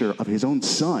picture of his own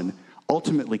son,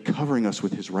 ultimately covering us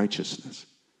with his righteousness.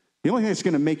 The only thing that's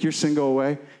going to make your sin go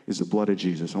away is the blood of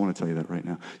Jesus. I want to tell you that right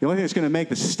now. The only thing that's going to make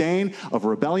the stain of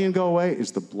rebellion go away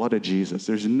is the blood of Jesus.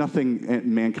 There's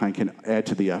nothing mankind can add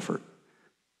to the effort.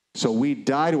 So we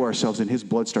die to ourselves, and his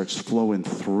blood starts flowing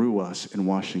through us and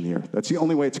washing the earth. That's the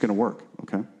only way it's going to work,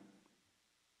 okay?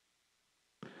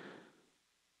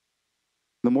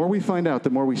 The more we find out,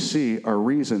 the more we see our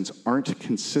reasons aren't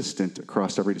consistent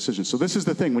across every decision. So this is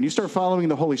the thing. When you start following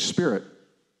the Holy Spirit,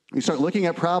 you start looking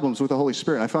at problems with the Holy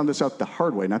Spirit. I found this out the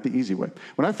hard way, not the easy way.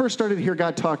 When I first started to hear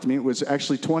God talk to me, it was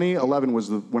actually 2011 was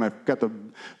when I got the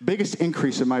biggest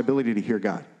increase in my ability to hear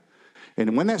God.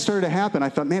 And when that started to happen, I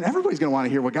thought, man, everybody's going to want to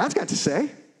hear what God's got to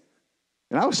say.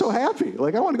 And I was so happy.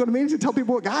 Like, I want to go to meetings and tell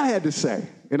people what God had to say.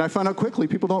 And I found out quickly,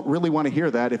 people don't really want to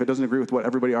hear that if it doesn't agree with what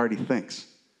everybody already thinks.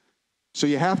 So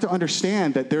you have to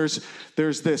understand that there's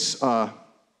this, the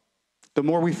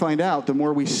more we find out, the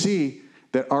more we see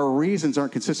that our reasons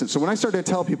aren't consistent. So when I started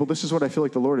to tell people, this is what I feel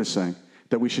like the Lord is saying,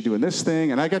 that we should do in this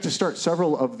thing, and I got to start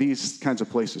several of these kinds of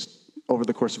places over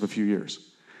the course of a few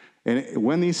years. And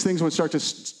when these things would start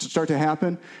to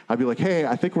happen, I'd be like, hey,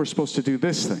 I think we're supposed to do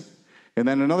this thing. And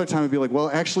then another time I'd be like, well,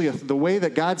 actually, the way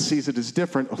that God sees it is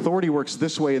different. Authority works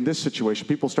this way in this situation.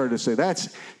 People started to say,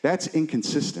 that's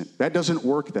inconsistent. That doesn't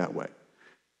work that way.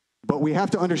 But we have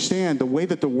to understand the way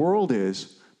that the world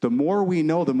is, the more we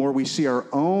know, the more we see our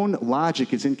own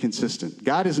logic is inconsistent.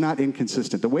 God is not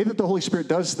inconsistent. The way that the Holy Spirit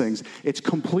does things, it's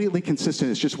completely consistent.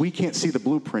 It's just we can't see the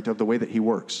blueprint of the way that he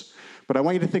works. But I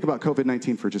want you to think about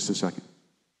COVID-19 for just a second.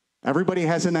 Everybody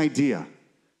has an idea.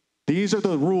 These are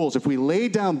the rules. If we lay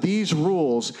down these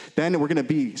rules, then we're going to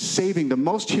be saving the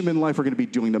most human life. We're going to be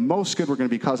doing the most good. We're going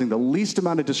to be causing the least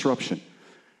amount of disruption.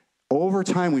 Over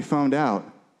time, we found out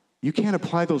you can't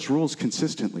apply those rules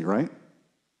consistently, right?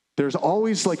 There's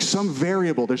always like some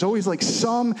variable. There's always like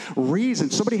some reason.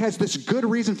 Somebody has this good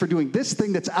reason for doing this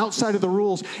thing that's outside of the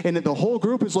rules, and the whole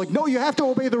group is like, no, you have to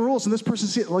obey the rules. And this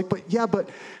person's like, but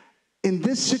in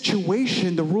this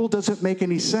situation, the rule doesn't make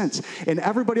any sense. And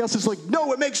everybody else is like,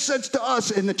 no, it makes sense to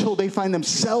us. And until they find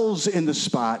themselves in the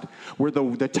spot where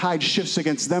the tide shifts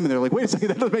against them, and they're like, wait a second,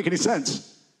 that doesn't make any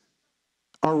sense.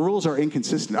 Our rules are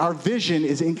inconsistent. Our vision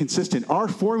is inconsistent. Our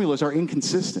formulas are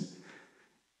inconsistent.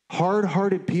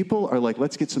 Hard-hearted people are like,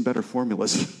 let's get some better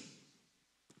formulas.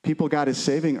 People God is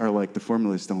saving are like, the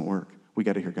formulas don't work. We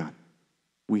got to hear God.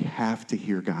 We have to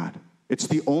hear God. It's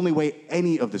the only way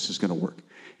any of this is going to work,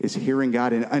 is hearing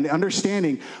God and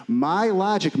understanding my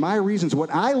logic, my reasons. When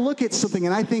I look at something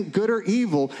and I think good or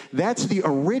evil, that's the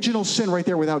original sin right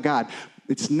there without God.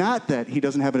 It's not that he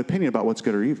doesn't have an opinion about what's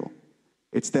good or evil.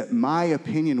 It's that my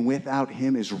opinion without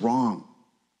him is wrong.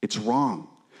 It's wrong.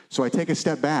 So I take a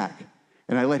step back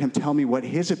and I let him tell me what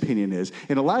his opinion is.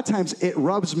 And a lot of times it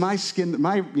rubs my skin,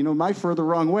 my fur the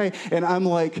wrong way. And I'm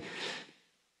like,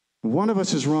 one of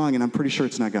us is wrong, and I'm pretty sure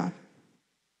it's not God.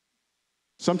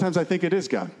 Sometimes I think it is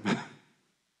God.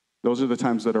 Those are the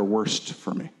times that are worst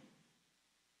for me.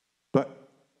 But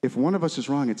if one of us is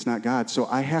wrong, it's not God. So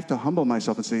I have to humble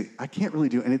myself and say, I can't really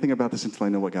do anything about this until I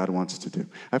know what God wants to do.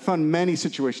 I've found many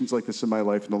situations like this in my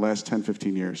life in the last 10,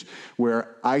 15 years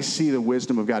where I see the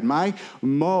wisdom of God. My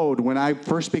mode when I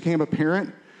first became a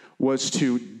parent was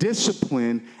to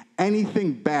discipline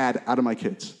anything bad out of my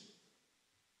kids.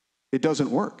 It doesn't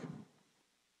work.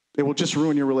 It will just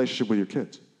ruin your relationship with your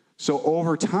kids. So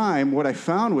over time, what I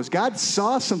found was God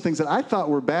saw some things that I thought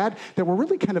were bad that were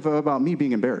really kind of about me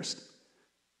being embarrassed.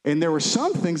 And there were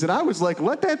some things that I was like,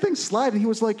 let that thing slide. And he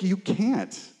was like, you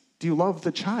can't. Do you love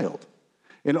the child?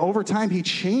 And over time, he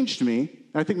changed me.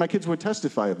 I think my kids would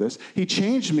testify of this. He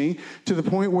changed me to the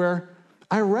point where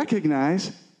I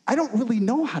recognize I don't really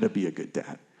know how to be a good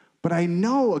dad, but I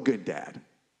know a good dad.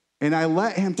 And I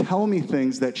let him tell me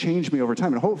things that changed me over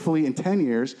time. And hopefully in 10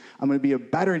 years, I'm going to be a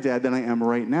better dad than I am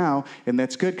right now. And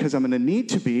that's good because I'm going to need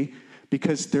to be,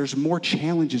 because there's more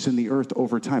challenges in the earth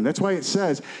over time. That's why it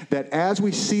says that as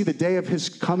we see the day of his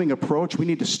coming approach, we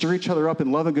need to stir each other up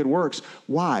in love and good works.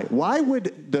 Why? Why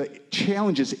would the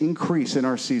challenges increase in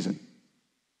our season?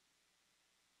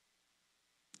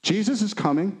 Jesus is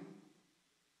coming.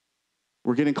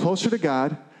 We're getting closer to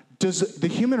God. Does the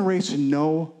human race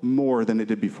know more than it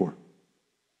did before?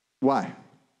 Why?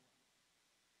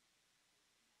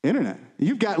 Internet.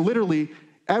 You've got literally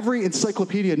every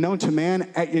encyclopedia known to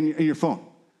man in your phone.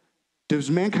 Does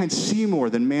mankind see more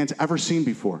than man's ever seen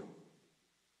before?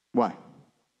 Why?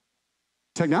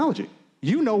 Technology.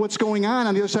 You know what's going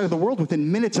on the other side of the world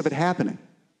within minutes of it happening.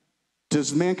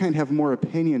 Does mankind have more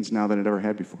opinions now than it ever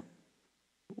had before?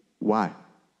 Why?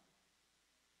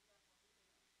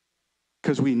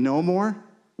 Because we know more,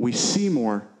 we see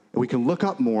more, and we can look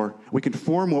up more, we can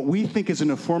form what we think is an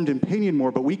informed opinion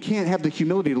more, but we can't have the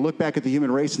humility to look back at the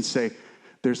human race and say,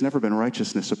 there's never been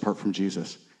righteousness apart from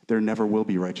Jesus. There never will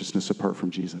be righteousness apart from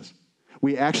Jesus.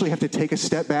 We actually have to take a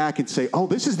step back and say, oh,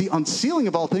 this is the unsealing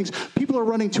of all things. People are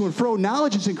running to and fro.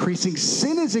 Knowledge is increasing.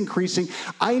 Sin is increasing.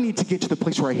 I need to get to the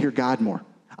place where I hear God more.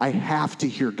 I have to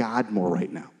hear God more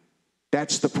right now.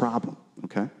 That's the problem,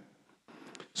 okay?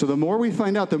 So the more we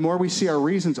find out, the more we see our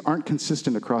reasons aren't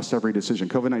consistent across every decision.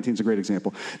 COVID-19 is a great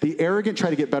example. The arrogant try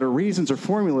to get better reasons or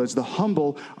formulas. The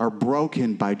humble are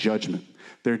broken by judgment.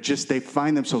 They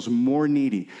find themselves more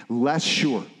needy, less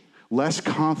sure, less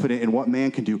confident in what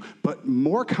man can do, but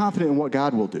more confident in what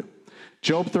God will do.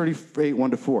 Job 38,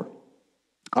 1-4.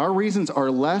 Our reasons are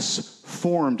less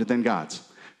formed than God's.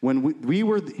 When we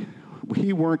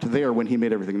weren't there when he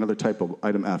made everything. Another typo,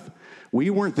 item F. We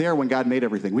weren't there when God made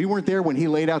everything. We weren't there when he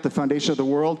laid out the foundation of the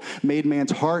world, made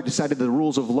man's heart, decided the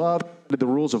rules of love, the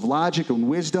rules of logic and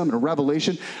wisdom and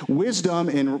revelation. Wisdom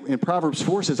in Proverbs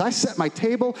 4 says, I set my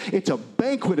table. It's a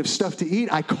banquet of stuff to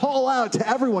eat. I call out to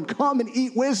everyone, come and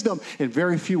eat wisdom. And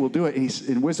very few will do it.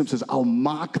 And wisdom says, I'll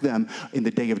mock them in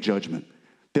the day of judgment.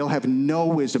 They'll have no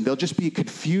wisdom. They'll just be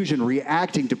confusion,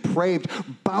 reacting, depraved,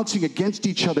 bouncing against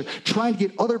each other, trying to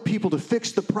get other people to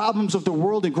fix the problems of the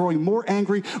world and growing more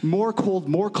angry, more cold,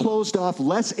 more closed off,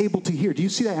 less able to hear. Do you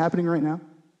see that happening right now?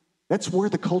 That's where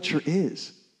the culture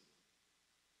is.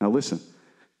 Now listen,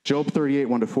 Job 38,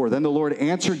 1-4. Then the Lord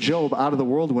answered Job out of the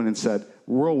whirlwind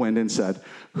and said,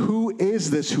 who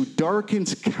is this who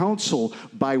darkens counsel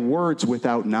by words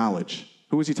without knowledge?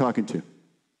 Who was he talking to?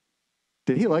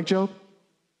 Did he like Job?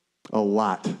 A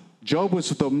lot. Job was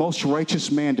the most righteous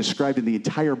man described in the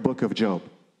entire book of Job.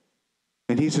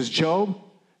 And he says, Job,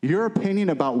 your opinion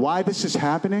about why this is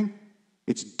happening,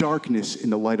 it's darkness in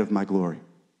the light of my glory.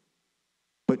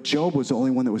 But Job was the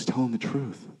only one that was telling the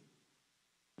truth.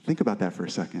 Think about that for a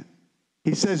second.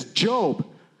 He says, Job,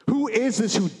 who is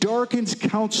this who darkens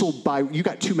counsel by... You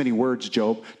got too many words,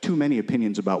 Job. Too many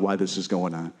opinions about why this is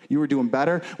going on. You were doing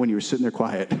better when you were sitting there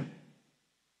quiet.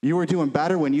 You were doing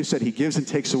better when you said he gives and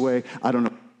takes away. I don't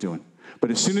know what I'm doing. But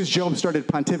as soon as Job started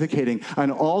pontificating on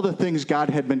all the things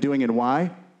God had been doing and why,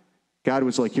 God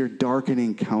was like, you're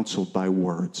darkening counsel by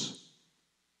words.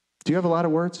 Do you have a lot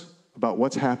of words about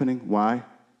what's happening, why,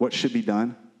 what should be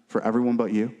done for everyone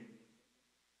but you?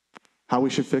 How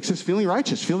we should fix this? Feeling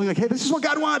righteous, feeling like, hey, this is what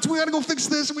God wants. We got to go fix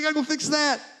this. We got to go fix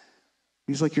that.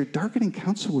 He's like, you're darkening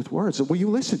counsel with words. Will you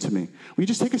listen to me? Will you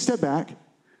just take a step back?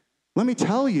 Let me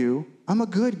tell you, I'm a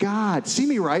good God. See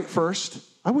me right first.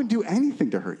 I wouldn't do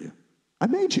anything to hurt you. I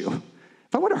made you.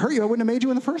 If I would have hurt you, I wouldn't have made you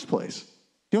in the first place.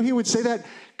 You know, he would say that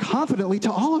confidently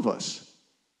to all of us.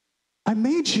 I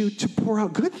made you to pour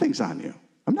out good things on you.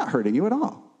 I'm not hurting you at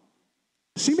all.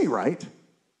 See me right.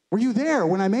 Were you there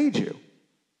when I made you?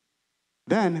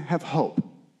 Then have hope.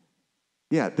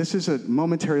 Yeah, this is a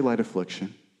momentary light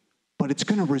affliction, but it's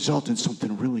going to result in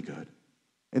something really good.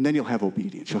 And then you'll have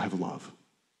obedience. You'll have love.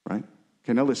 Right?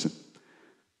 Okay, now listen.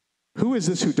 Who is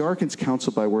this who darkens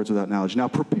counsel by words without knowledge? Now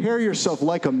prepare yourself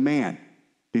like a man.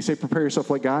 Did he say prepare yourself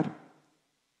like God?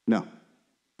 No.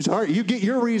 He said, all right, you get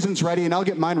your reasons ready and I'll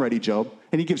get mine ready, Job.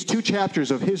 And he gives 2 chapters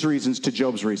of his reasons to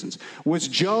Job's reasons. Was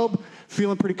Job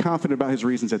feeling pretty confident about his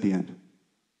reasons at the end?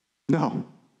 No.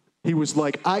 He was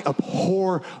like, I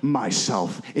abhor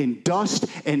myself in dust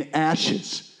and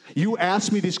ashes. You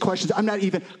ask me these questions, I'm not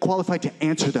even qualified to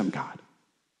answer them, God.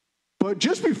 But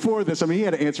just before this, he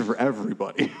had an answer for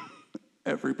everybody.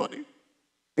 Everybody.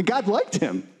 And God liked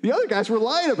him. The other guys were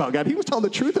lying about God. He was telling the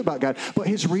truth about God. But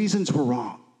his reasons were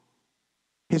wrong.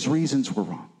 His reasons were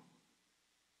wrong.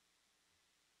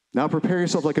 Now prepare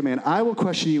yourself like a man. I will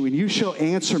question you, and you shall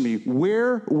answer me.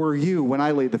 Where were you when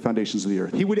I laid the foundations of the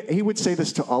earth? He would say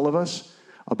this to all of us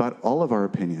about all of our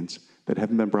opinions that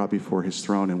haven't been brought before his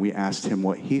throne, and we asked him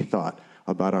what he thought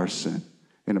about our sin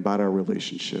and about our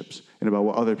relationships and about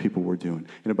what other people were doing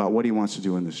and about what he wants to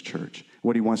do in this church,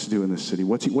 what he wants to do in this city,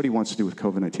 what he wants to do with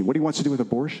COVID-19, what he wants to do with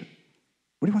abortion,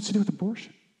 what he wants to do with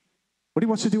abortion, what he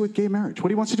wants to do with gay marriage,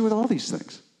 what he wants to do with all these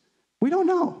things. We don't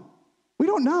know. We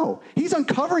don't know. He's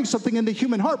uncovering something in the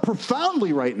human heart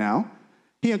profoundly right now.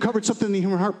 He uncovered something in the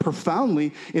human heart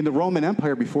profoundly in the Roman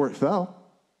Empire before it fell.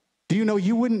 Do you know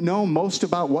you wouldn't know most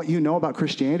about what you know about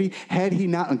Christianity had he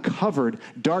not uncovered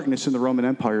darkness in the Roman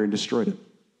Empire and destroyed it?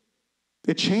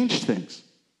 It changed things.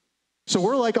 So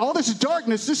we're like, all this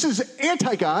darkness, this is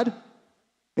anti-God.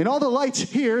 And all the lights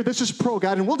here, this is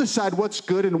pro-God. And we'll decide what's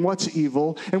good and what's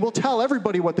evil. And we'll tell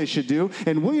everybody what they should do.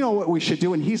 And we know what we should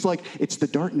do. And he's like, it's the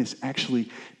darkness actually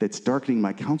that's darkening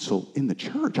my counsel in the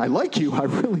church. I like you. I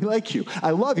really like you.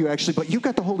 I love you actually. But you've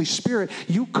got the Holy Spirit.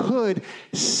 You could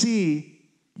see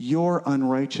your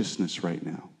unrighteousness right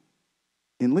now.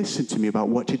 And listen to me about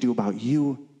what to do about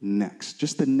you next.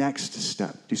 Just the next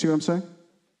step. Do you see what I'm saying?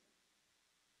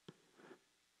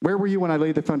 Where were you when I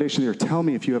laid the foundation there? Tell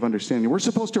me if you have understanding. We're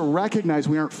supposed to recognize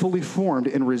we aren't fully formed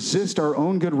and resist our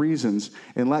own good reasons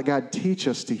and let God teach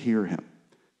us to hear him.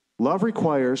 Love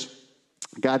requires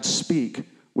God speak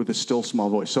with a still small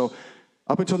voice. So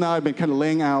up until now, I've been kind of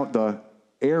laying out the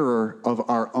error of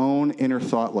our own inner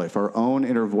thought life, our own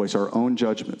inner voice, our own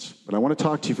judgments. But I want to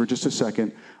talk to you for just a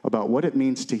second about what it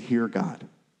means to hear God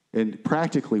and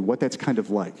practically what that's kind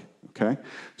of like, okay?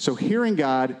 So hearing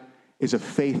God is a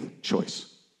faith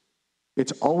choice.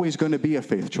 It's always going to be a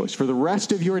faith choice. For the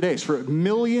rest of your days, for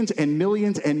millions and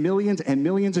millions and millions and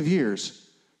millions of years,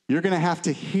 you're going to have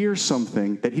to hear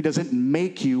something that he doesn't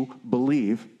make you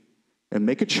believe and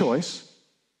make a choice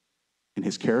in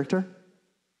his character,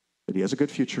 that he has a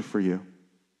good future for you,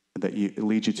 and that it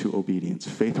leads you to obedience.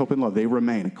 Faith, hope, and love, they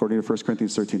remain, according to 1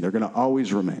 Corinthians 13. They're going to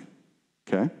always remain,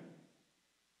 okay?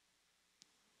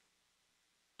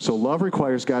 So love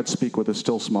requires God to speak with a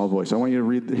still small voice. I want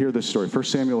you to hear this story. 1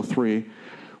 Samuel 3,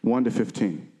 1 to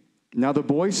 15. Now the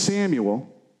boy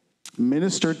Samuel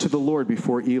ministered to the Lord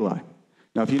before Eli.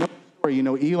 Now if you know the story, you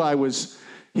know Eli was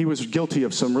guilty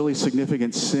of some really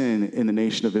significant sin in the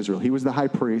nation of Israel. He was the high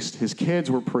priest. His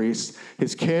kids were priests.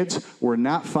 His kids were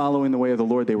not following the way of the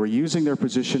Lord. They were using their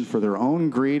position for their own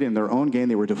greed and their own gain.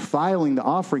 They were defiling the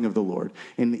offering of the Lord.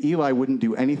 And Eli wouldn't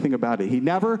do anything about it. He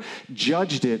never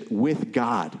judged it with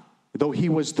God, though he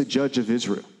was the judge of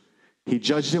Israel. He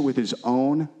judged it with his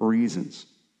own reasons.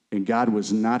 And God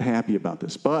was not happy about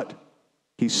this. But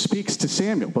he speaks to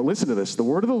Samuel. But listen to this. The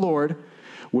word of the Lord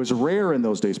was rare in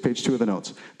those days. Page 2 of the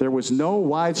notes. There was no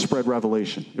widespread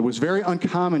revelation. It was very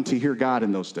uncommon to hear God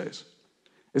in those days.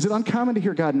 Is it uncommon to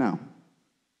hear God now?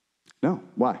 No.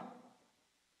 Why?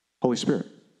 Holy Spirit.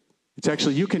 It's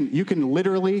actually, you can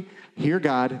literally hear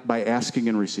God by asking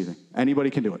and receiving. Anybody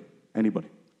can do it. Anybody.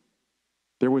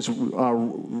 There was,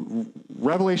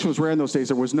 revelation was rare in those days.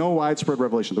 There was no widespread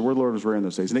revelation. The word of the Lord was rare in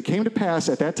those days. And it came to pass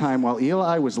at that time, while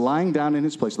Eli was lying down in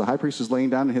his place, the high priest was laying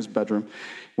down in his bedroom,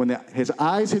 when his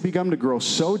eyes had begun to grow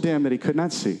so dim that he could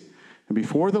not see. And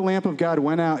before the lamp of God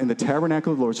went out in the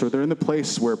tabernacle of the Lord, so they're in the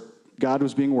place where God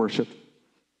was being worshiped,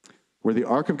 where the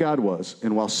ark of God was,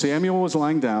 and while Samuel was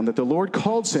lying down, that the Lord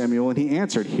called Samuel, and he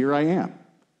answered, "Here I am."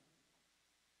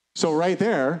 So right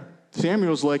there,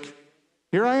 Samuel's like,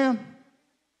 "Here I am."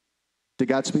 Did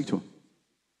God speak to him?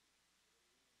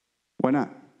 Why not?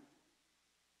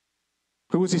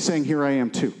 Who was he saying, "Here I am"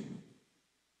 to?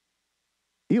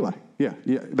 Eli. Yeah,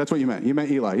 that's what you meant. You meant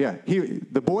Eli, yeah.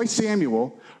 The boy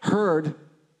Samuel heard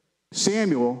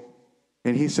Samuel,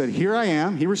 and he said, "Here I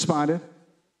am." He responded.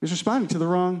 He was responding to the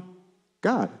wrong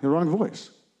God, the wrong voice.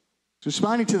 He was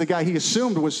responding to the guy he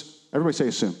assumed was, everybody say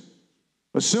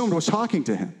assumed was talking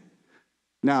to him.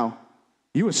 Now,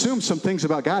 you assume some things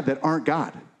about God that aren't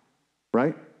God.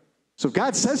 Right? So if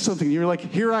God says something, you're like,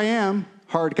 "Here I am,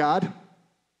 hard God."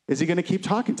 Is he going to keep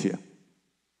talking to you?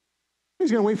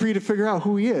 He's going to wait for you to figure out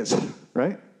who he is,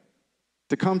 right?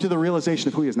 To come to the realization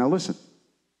of who he is. Now listen.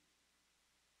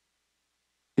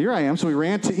 "Here I am." So he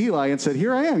ran to Eli and said,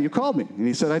 "Here I am, you called me." And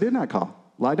he said, "I did not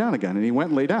call. Lie down again." And he went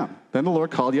and lay down. Then the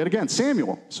Lord called yet again,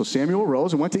 "Samuel." So Samuel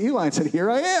rose and went to Eli and said,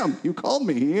 "Here I am, you called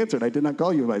me." He answered, "I did not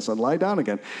call you, my son. Lie down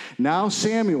again." Now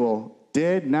Samuel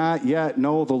did not yet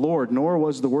know the Lord, nor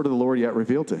was the word of the Lord yet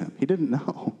revealed to him. He didn't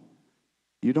know.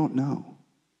 You don't know.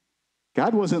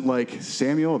 God wasn't like,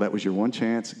 "Samuel, that was your one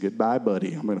chance. Goodbye,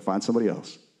 buddy. I'm going to find somebody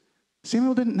else."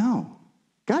 Samuel didn't know.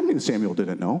 God knew Samuel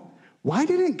didn't know. Why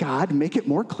didn't God make it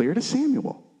more clear to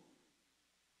Samuel?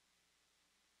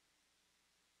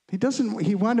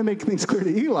 He wanted to make things clear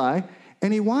to Eli,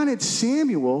 and he wanted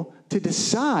Samuel to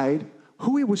decide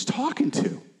who he was talking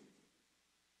to.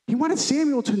 He wanted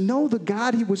Samuel to know the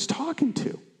God he was talking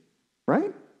to,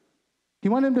 right? He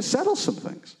wanted him to settle some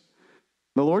things.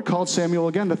 The Lord called Samuel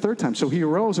again the third time. So he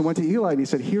arose and went to Eli, and he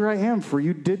said, "Here I am, for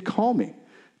you did call me."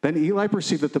 Then Eli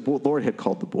perceived that the Lord had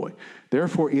called the boy.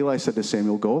 Therefore Eli said to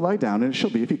Samuel, "Go lie down, and it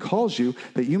shall be, if he calls you,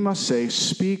 that you must say,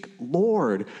 'Speak,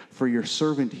 Lord, for your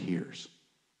servant hears.'"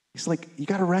 He's like, you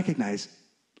got to recognize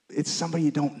it's somebody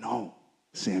you don't know,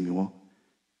 Samuel.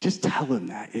 Just tell him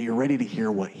that. You're ready to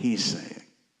hear what he's saying.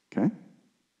 Okay?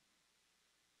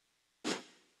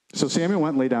 So Samuel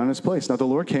went and lay down in his place. Now the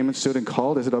Lord came and stood and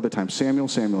called as at other times, Samuel,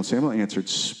 Samuel. And Samuel answered,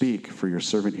 speak, for your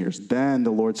servant hears. Then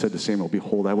the Lord said to Samuel,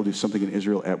 behold, I will do something in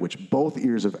Israel at which both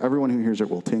ears of everyone who hears it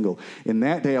will tingle. In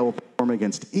that day I will perform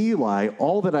against Eli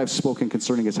all that I've spoken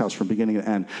concerning his house from beginning to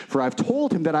end. For I've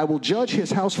told him that I will judge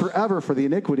his house forever for the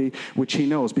iniquity which he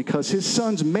knows, because his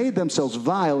sons made themselves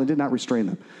vile and did not restrain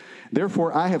them.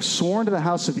 Therefore I have sworn to the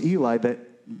house of Eli that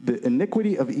the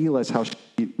iniquity of Eli's house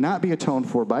shall not be atoned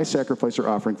for by sacrifice or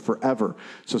offering forever.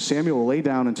 So Samuel lay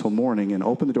down until morning and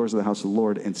opened the doors of the house of the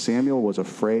Lord, and Samuel was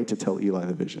afraid to tell Eli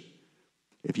the vision.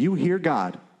 If you hear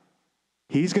God,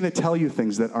 he's going to tell you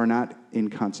things that are not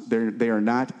they are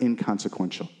not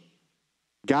inconsequential.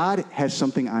 God has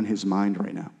something on his mind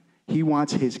right now. He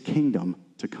wants his kingdom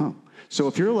to come. So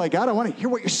if you're like, God, I want to hear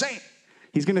what you're saying,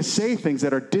 he's going to say things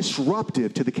that are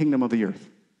disruptive to the kingdom of the earth.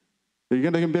 They're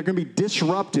going to be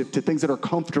disruptive to things that are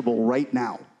comfortable right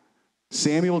now.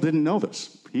 Samuel didn't know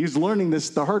this. He's learning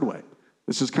this the hard way.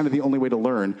 This is kind of the only way to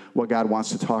learn what God wants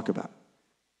to talk about.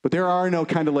 But there are no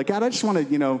kind of like, God, I just want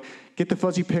to, get the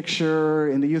fuzzy picture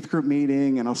in the youth group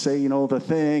meeting, and I'll say, the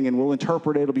thing, and we'll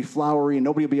interpret it. It'll be flowery, and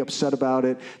nobody will be upset about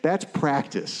it. That's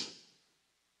practice.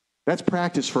 That's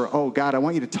practice for, oh, God, I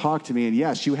want you to talk to me. And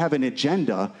yes, you have an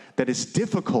agenda that is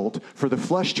difficult for the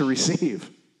flesh to receive,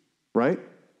 right?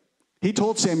 He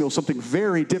told Samuel something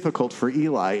very difficult for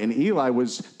Eli, and Eli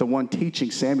was the one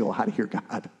teaching Samuel how to hear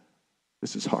God.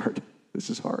 This is hard. This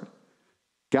is hard.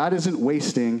 God isn't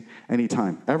wasting any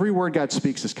time. Every word God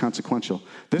speaks is consequential.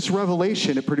 This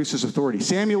revelation, it produces authority.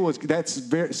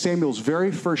 That's Samuel's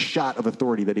very first shot of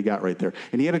authority that he got right there.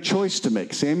 And he had a choice to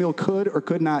make. Samuel could or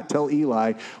could not tell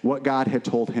Eli what God had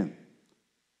told him.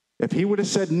 If he would have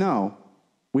said no,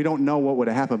 we don't know what would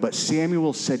have happened, but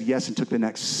Samuel said yes and took the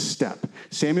next step.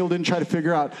 Samuel didn't try to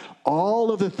figure out all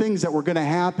of the things that were going to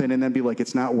happen and then be like,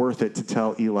 it's not worth it to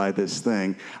tell Eli this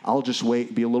thing. I'll just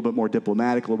wait, be a little bit more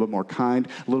diplomatic, a little bit more kind,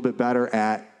 a little bit better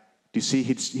at, do you see,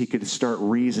 he could start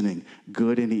reasoning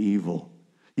good and evil.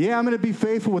 Yeah, I'm going to be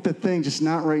faithful with the thing, just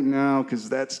not right now because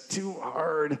that's too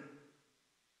hard.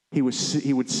 He would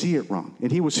see it wrong,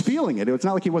 and he was feeling it. It's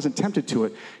not like he wasn't tempted to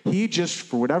it. He just,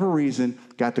 for whatever reason,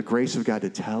 got the grace of God to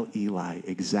tell Eli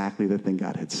exactly the thing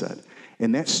God had said.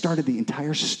 And that started the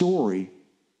entire story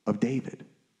of David.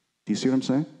 Do you see what I'm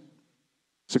saying?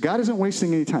 So God isn't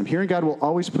wasting any time. Hearing God will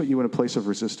always put you in a place of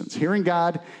resistance. Hearing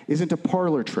God isn't a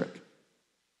parlor trick.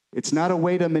 It's not a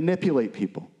way to manipulate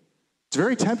people. It's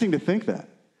very tempting to think that.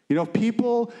 If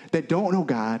people that don't know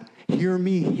God hear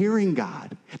me hearing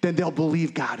God, then they'll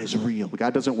believe God is real.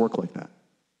 God doesn't work like that.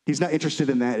 He's not interested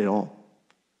in that at all.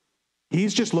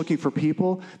 He's just looking for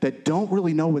people that don't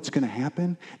really know what's going to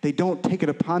happen. They don't take it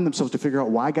upon themselves to figure out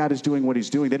why God is doing what he's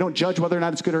doing. They don't judge whether or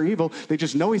not it's good or evil. They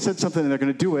just know he said something and they're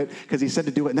going to do it because he said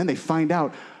to do it. And then they find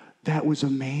out, that was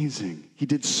amazing. He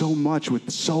did so much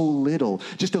with so little.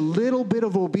 Just a little bit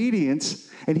of obedience,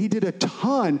 and he did a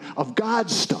ton of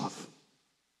God's stuff.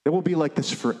 It will be like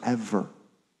this forever.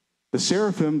 The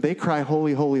seraphim, they cry,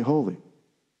 holy, holy, holy.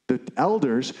 The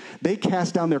elders, they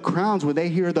cast down their crowns when they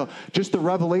hear just the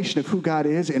revelation of who God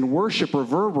is, and worship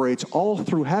reverberates all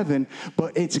through heaven,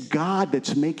 but it's God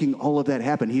that's making all of that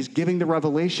happen. He's giving the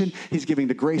revelation. He's giving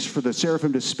the grace for the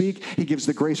seraphim to speak. He gives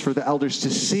the grace for the elders to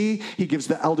see. He gives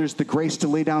the elders the grace to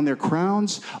lay down their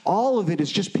crowns. All of it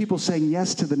is just people saying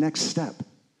yes to the next step.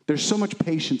 There's so much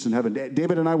patience in heaven.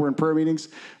 David and I were in prayer meetings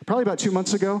probably about 2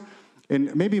 months ago,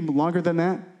 and maybe longer than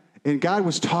that. And God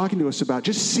was talking to us about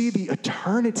just see the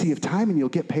eternity of time and you'll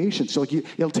get patience. So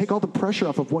it'll take all the pressure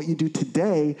off of what you do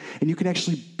today, and you can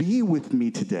actually be with me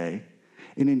today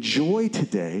and enjoy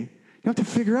today. You don't have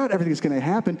to figure out everything that's going to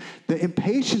happen. The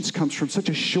impatience comes from such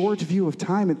a short view of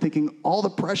time and thinking all the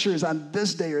pressure is on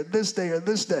this day or this day or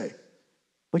this day.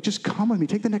 Like, just come with me.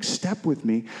 Take the next step with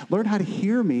me. Learn how to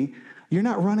hear me. You're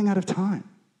not running out of time.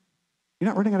 You're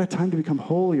not running out of time to become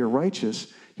holy or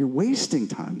righteous. You're wasting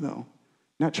time, though,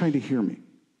 not trying to hear me.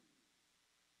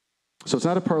 So it's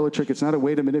not a parlor trick. It's not a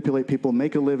way to manipulate people,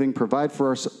 make a living, provide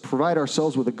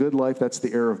ourselves with a good life. That's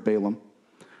the error of Balaam.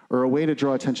 Or a way to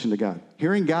draw attention to God.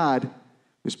 Hearing God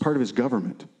is part of his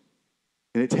government.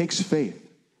 And it takes faith.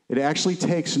 It actually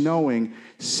takes knowing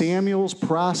Samuel's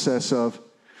process of,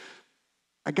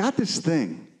 I got this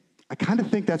thing. I kind of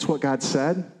think that's what God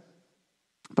said,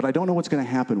 but I don't know what's going to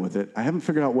happen with it. I haven't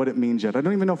figured out what it means yet. I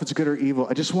don't even know if it's good or evil.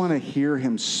 I just want to hear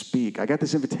him speak. I got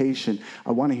this invitation.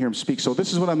 I want to hear him speak. So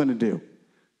this is what I'm going to do.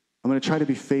 I'm going to try to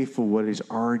be faithful with what he's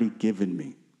already given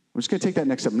me. I'm just going to take that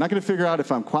next step. I'm not going to figure out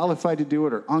if I'm qualified to do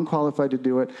it or unqualified to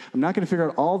do it. I'm not going to figure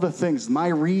out all the things, my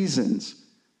reasons.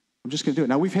 I'm just going to do it.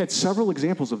 Now, we've had several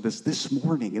examples of this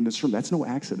morning in this room. That's no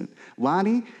accident.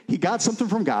 Lonnie, he got something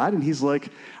from God, and he's like,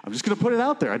 I'm just going to put it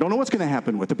out there. I don't know what's going to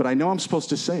happen with it, but I know I'm supposed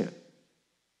to say it.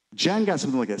 Jen got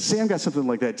something like that. Sam got something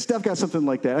like that. Steph got something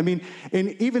like that. I mean,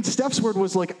 and even Steph's word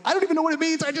was like, I don't even know what it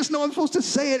means. I just know I'm supposed to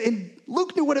say it. And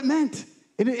Luke knew what it meant.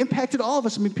 And it impacted all of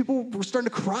us. I mean, people were starting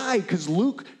to cry because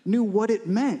Luke knew what it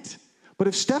meant. But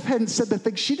if Steph hadn't said the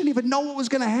thing, she didn't even know what was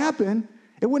going to happen.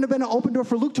 It wouldn't have been an open door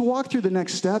for Luke to walk through the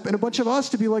next step and a bunch of us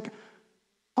to be like,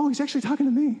 oh, he's actually talking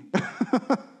to me.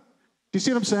 Do you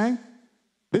see what I'm saying?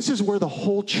 This is where the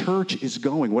whole church is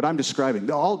going, what I'm describing.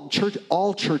 All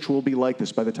church will be like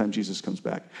this by the time Jesus comes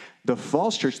back. The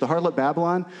false church, the harlot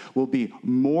Babylon, will be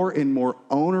more and more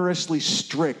onerously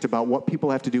strict about what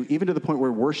people have to do, even to the point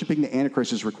where worshiping the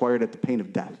Antichrist is required at the pain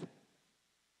of death.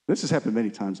 This has happened many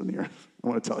times on the earth, I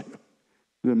want to tell you.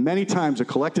 Many times a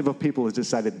collective of people has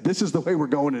decided, this is the way we're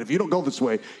going, and if you don't go this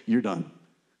way, you're done.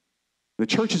 The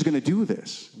church is going to do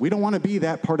this. We don't want to be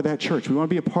that part of that church. We want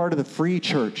to be a part of the free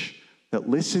church that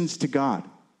listens to God,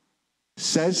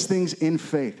 says things in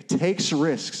faith, takes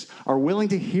risks, are willing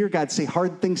to hear God say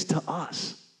hard things to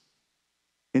us,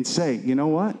 and say, you know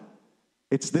what?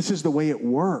 This is the way it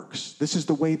works. This is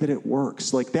the way that it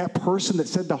works. Like that person that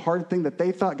said the hard thing that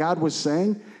they thought God was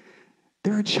saying,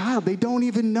 they're a child. They don't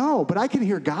even know. But I can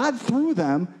hear God through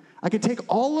them. I can take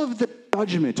all of the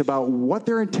judgment about what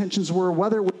their intentions were,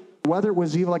 whether it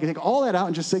was evil. I can take all that out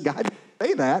and just say, God,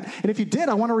 say that. And if you did,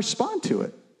 I want to respond to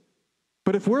it.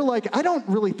 But if we're like, I don't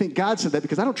really think God said that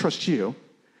because I don't trust you,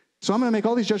 so I'm going to make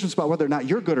all these judgments about whether or not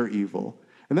you're good or evil.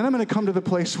 And then I'm going to come to the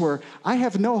place where I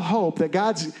have no hope that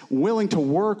God's willing to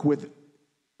work with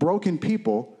broken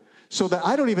people, so that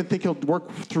I don't even think he'll work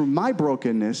through my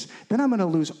brokenness, then I'm going to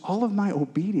lose all of my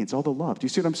obedience, all the love. Do you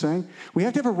see what I'm saying? We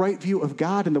have to have a right view of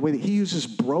God in the way that he uses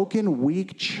broken,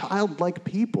 weak, childlike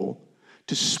people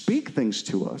to speak things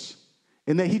to us,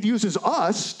 and that he uses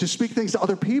us to speak things to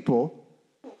other people,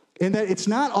 and that it's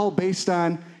not all based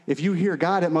on, if you hear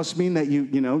God, it must mean that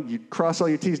you cross all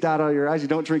your T's, dot all your I's, you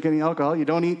don't drink any alcohol, you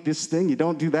don't eat this thing, you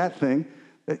don't do that thing.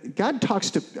 God talks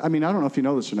to, I don't know if you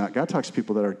know this or not, God talks to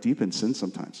people that are deep in sin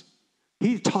sometimes.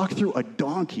 He talked through a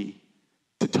donkey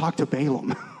to talk to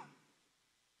Balaam.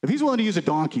 If he's willing to use a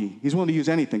donkey, he's willing to use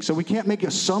anything. So we can't make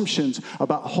assumptions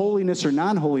about holiness or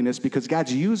non-holiness because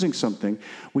God's using something.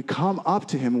 We come up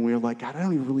to him and we're like, God, I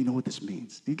don't even really know what this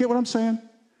means. Do you get what I'm saying?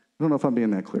 I don't know if I'm being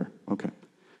that clear. Okay.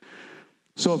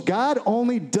 So if God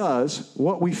only does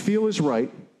what we feel is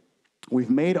right, we've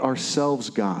made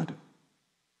ourselves God.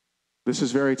 This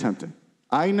is very tempting.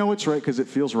 I know it's right because it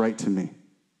feels right to me.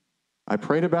 I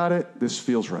prayed about it. This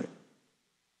feels right.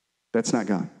 That's not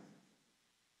God.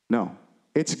 No.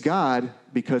 It's God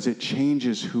because it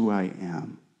changes who I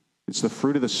am. It's the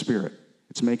fruit of the Spirit.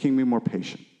 It's making me more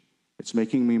patient. It's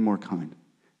making me more kind.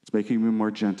 It's making me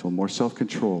more gentle, more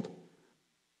self-controlled.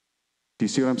 Do you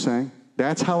see what I'm saying?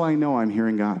 That's how I know I'm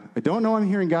hearing God. I don't know I'm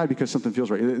hearing God because something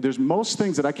feels right. There's most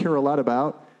things that I care a lot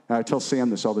about, and I tell Sam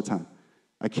this all the time.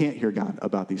 I can't hear God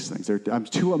about these things. I'm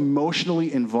too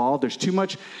emotionally involved. There's too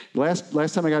much. Last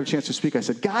time I got a chance to speak, I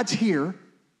said, God's here.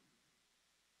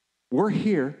 We're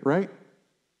here, right?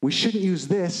 We shouldn't use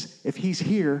this if he's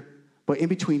here. But in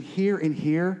between here and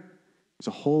here, there's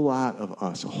a whole lot of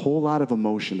us, a whole lot of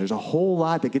emotion. There's a whole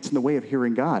lot that gets in the way of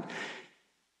hearing God.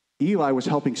 Eli was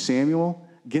helping Samuel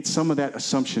get some of that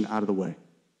assumption out of the way.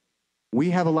 We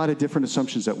have a lot of different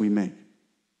assumptions that we make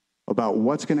about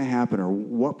what's going to happen or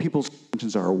what people's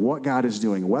intentions are or what God is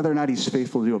doing, whether or not he's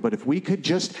faithful to do it. But if we could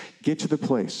just get to the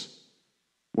place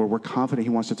where we're confident he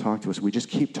wants to talk to us, we just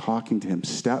keep talking to him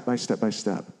step by step by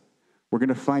step, we're going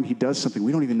to find he does something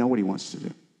we don't even know what he wants to do.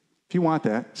 If you want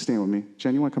that, stand with me.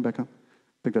 Jen, you want to come back up?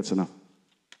 I think that's enough.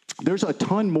 There's a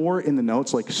ton more in the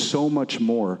notes, like so much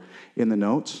more in the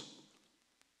notes,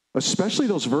 especially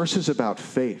those verses about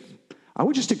faith. I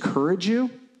would just encourage you,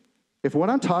 if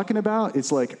what I'm talking about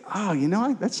is like,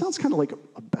 that sounds kind of like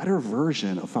a better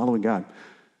version of following God,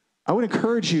 I would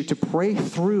encourage you to pray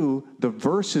through the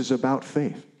verses about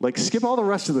faith. Like skip all the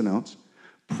rest of the notes.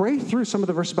 Pray through some of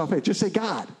the verses about faith. Just say,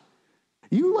 God,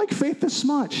 you like faith this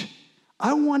much.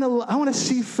 I want to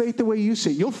see faith the way you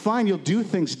see it. You'll find you'll do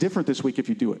things different this week if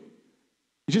you do it.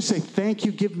 You just say, thank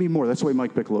you, give me more. That's the way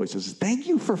Mike Bickle always says, thank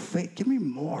you for faith. Give me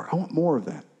more. I want more of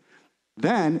that.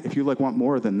 Then, if you want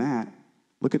more than that,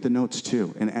 look at the notes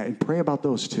too and pray about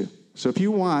those too. So if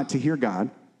you want to hear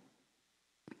God,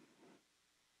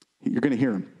 you're going to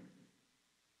hear him.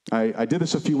 I did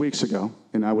this a few weeks ago,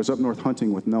 and I was up north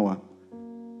hunting with Noah.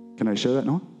 Can I share that,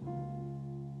 Noah?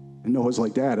 And Noah's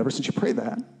like, Dad, ever since you prayed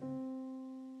that,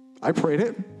 I prayed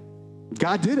it.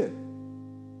 God did it.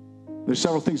 There's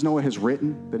several things Noah has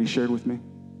written that he shared with me.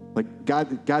 Like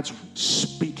God's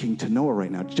speaking to Noah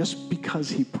right now just because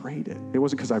he prayed it. It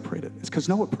wasn't because I prayed it. It's because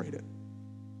Noah prayed it.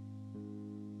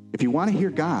 If you want to hear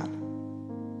God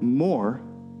more,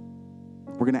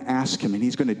 we're going to ask him, and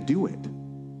he's going to do it.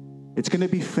 It's going to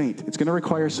be faint. It's going to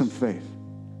require some faith.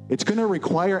 It's going to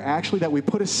require actually that we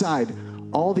put aside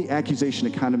all the accusation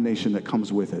and condemnation that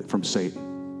comes with it from Satan.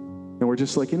 And we're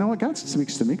just like, you know what? God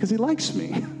speaks to me because he likes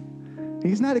me.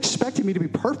 He's not expecting me to be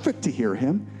perfect to hear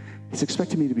him. He's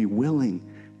expecting me to be willing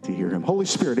to hear him. Holy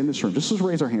Spirit in this room, just let's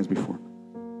raise our hands before.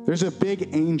 There's a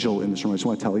big angel in this room, I just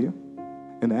want to tell you.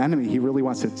 And the enemy, he really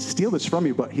wants to steal this from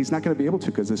you, but he's not going to be able to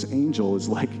because this angel is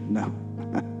like, no.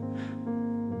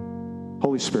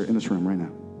 Holy Spirit in this room right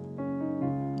now.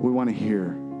 We want to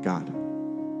hear God.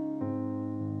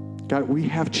 God, we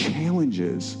have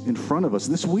challenges in front of us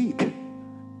this week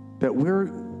that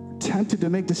we're tempted to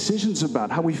make decisions about,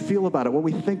 how we feel about it, what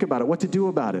we think about it, what to do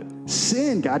about it.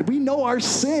 Sin, God, we know our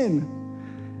sin,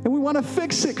 and we want to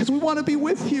fix it because we want to be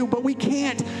with you, but we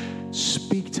can't.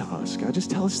 Speak to us, God. Just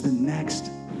tell us the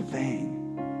next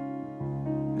thing.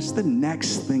 Just the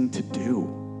next thing to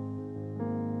do.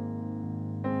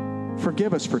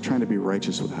 Forgive us for trying to be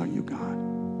righteous without you,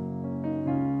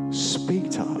 God.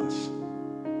 Speak to us.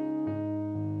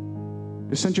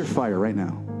 Just send your fire right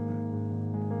now.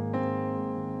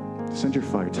 Send your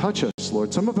fire. Touch us,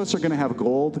 Lord. Some of us are going to have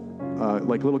gold,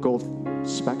 like little gold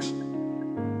specks.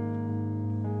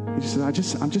 He said, I'm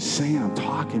just saying, I'm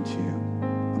talking to you.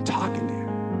 I'm talking to you.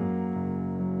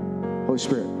 Holy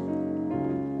Spirit,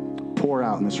 pour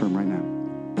out in this room right now.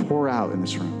 Pour out in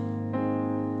this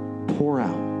room. Pour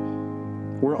out.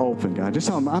 We're open, God. Just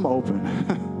tell him, I'm open.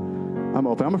 I'm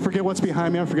open. I'm going to forget what's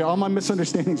behind me. I'm going to forget all my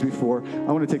misunderstandings before.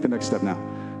 I want to take the next step now.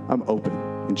 I'm open.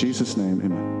 In Jesus' name,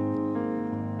 amen.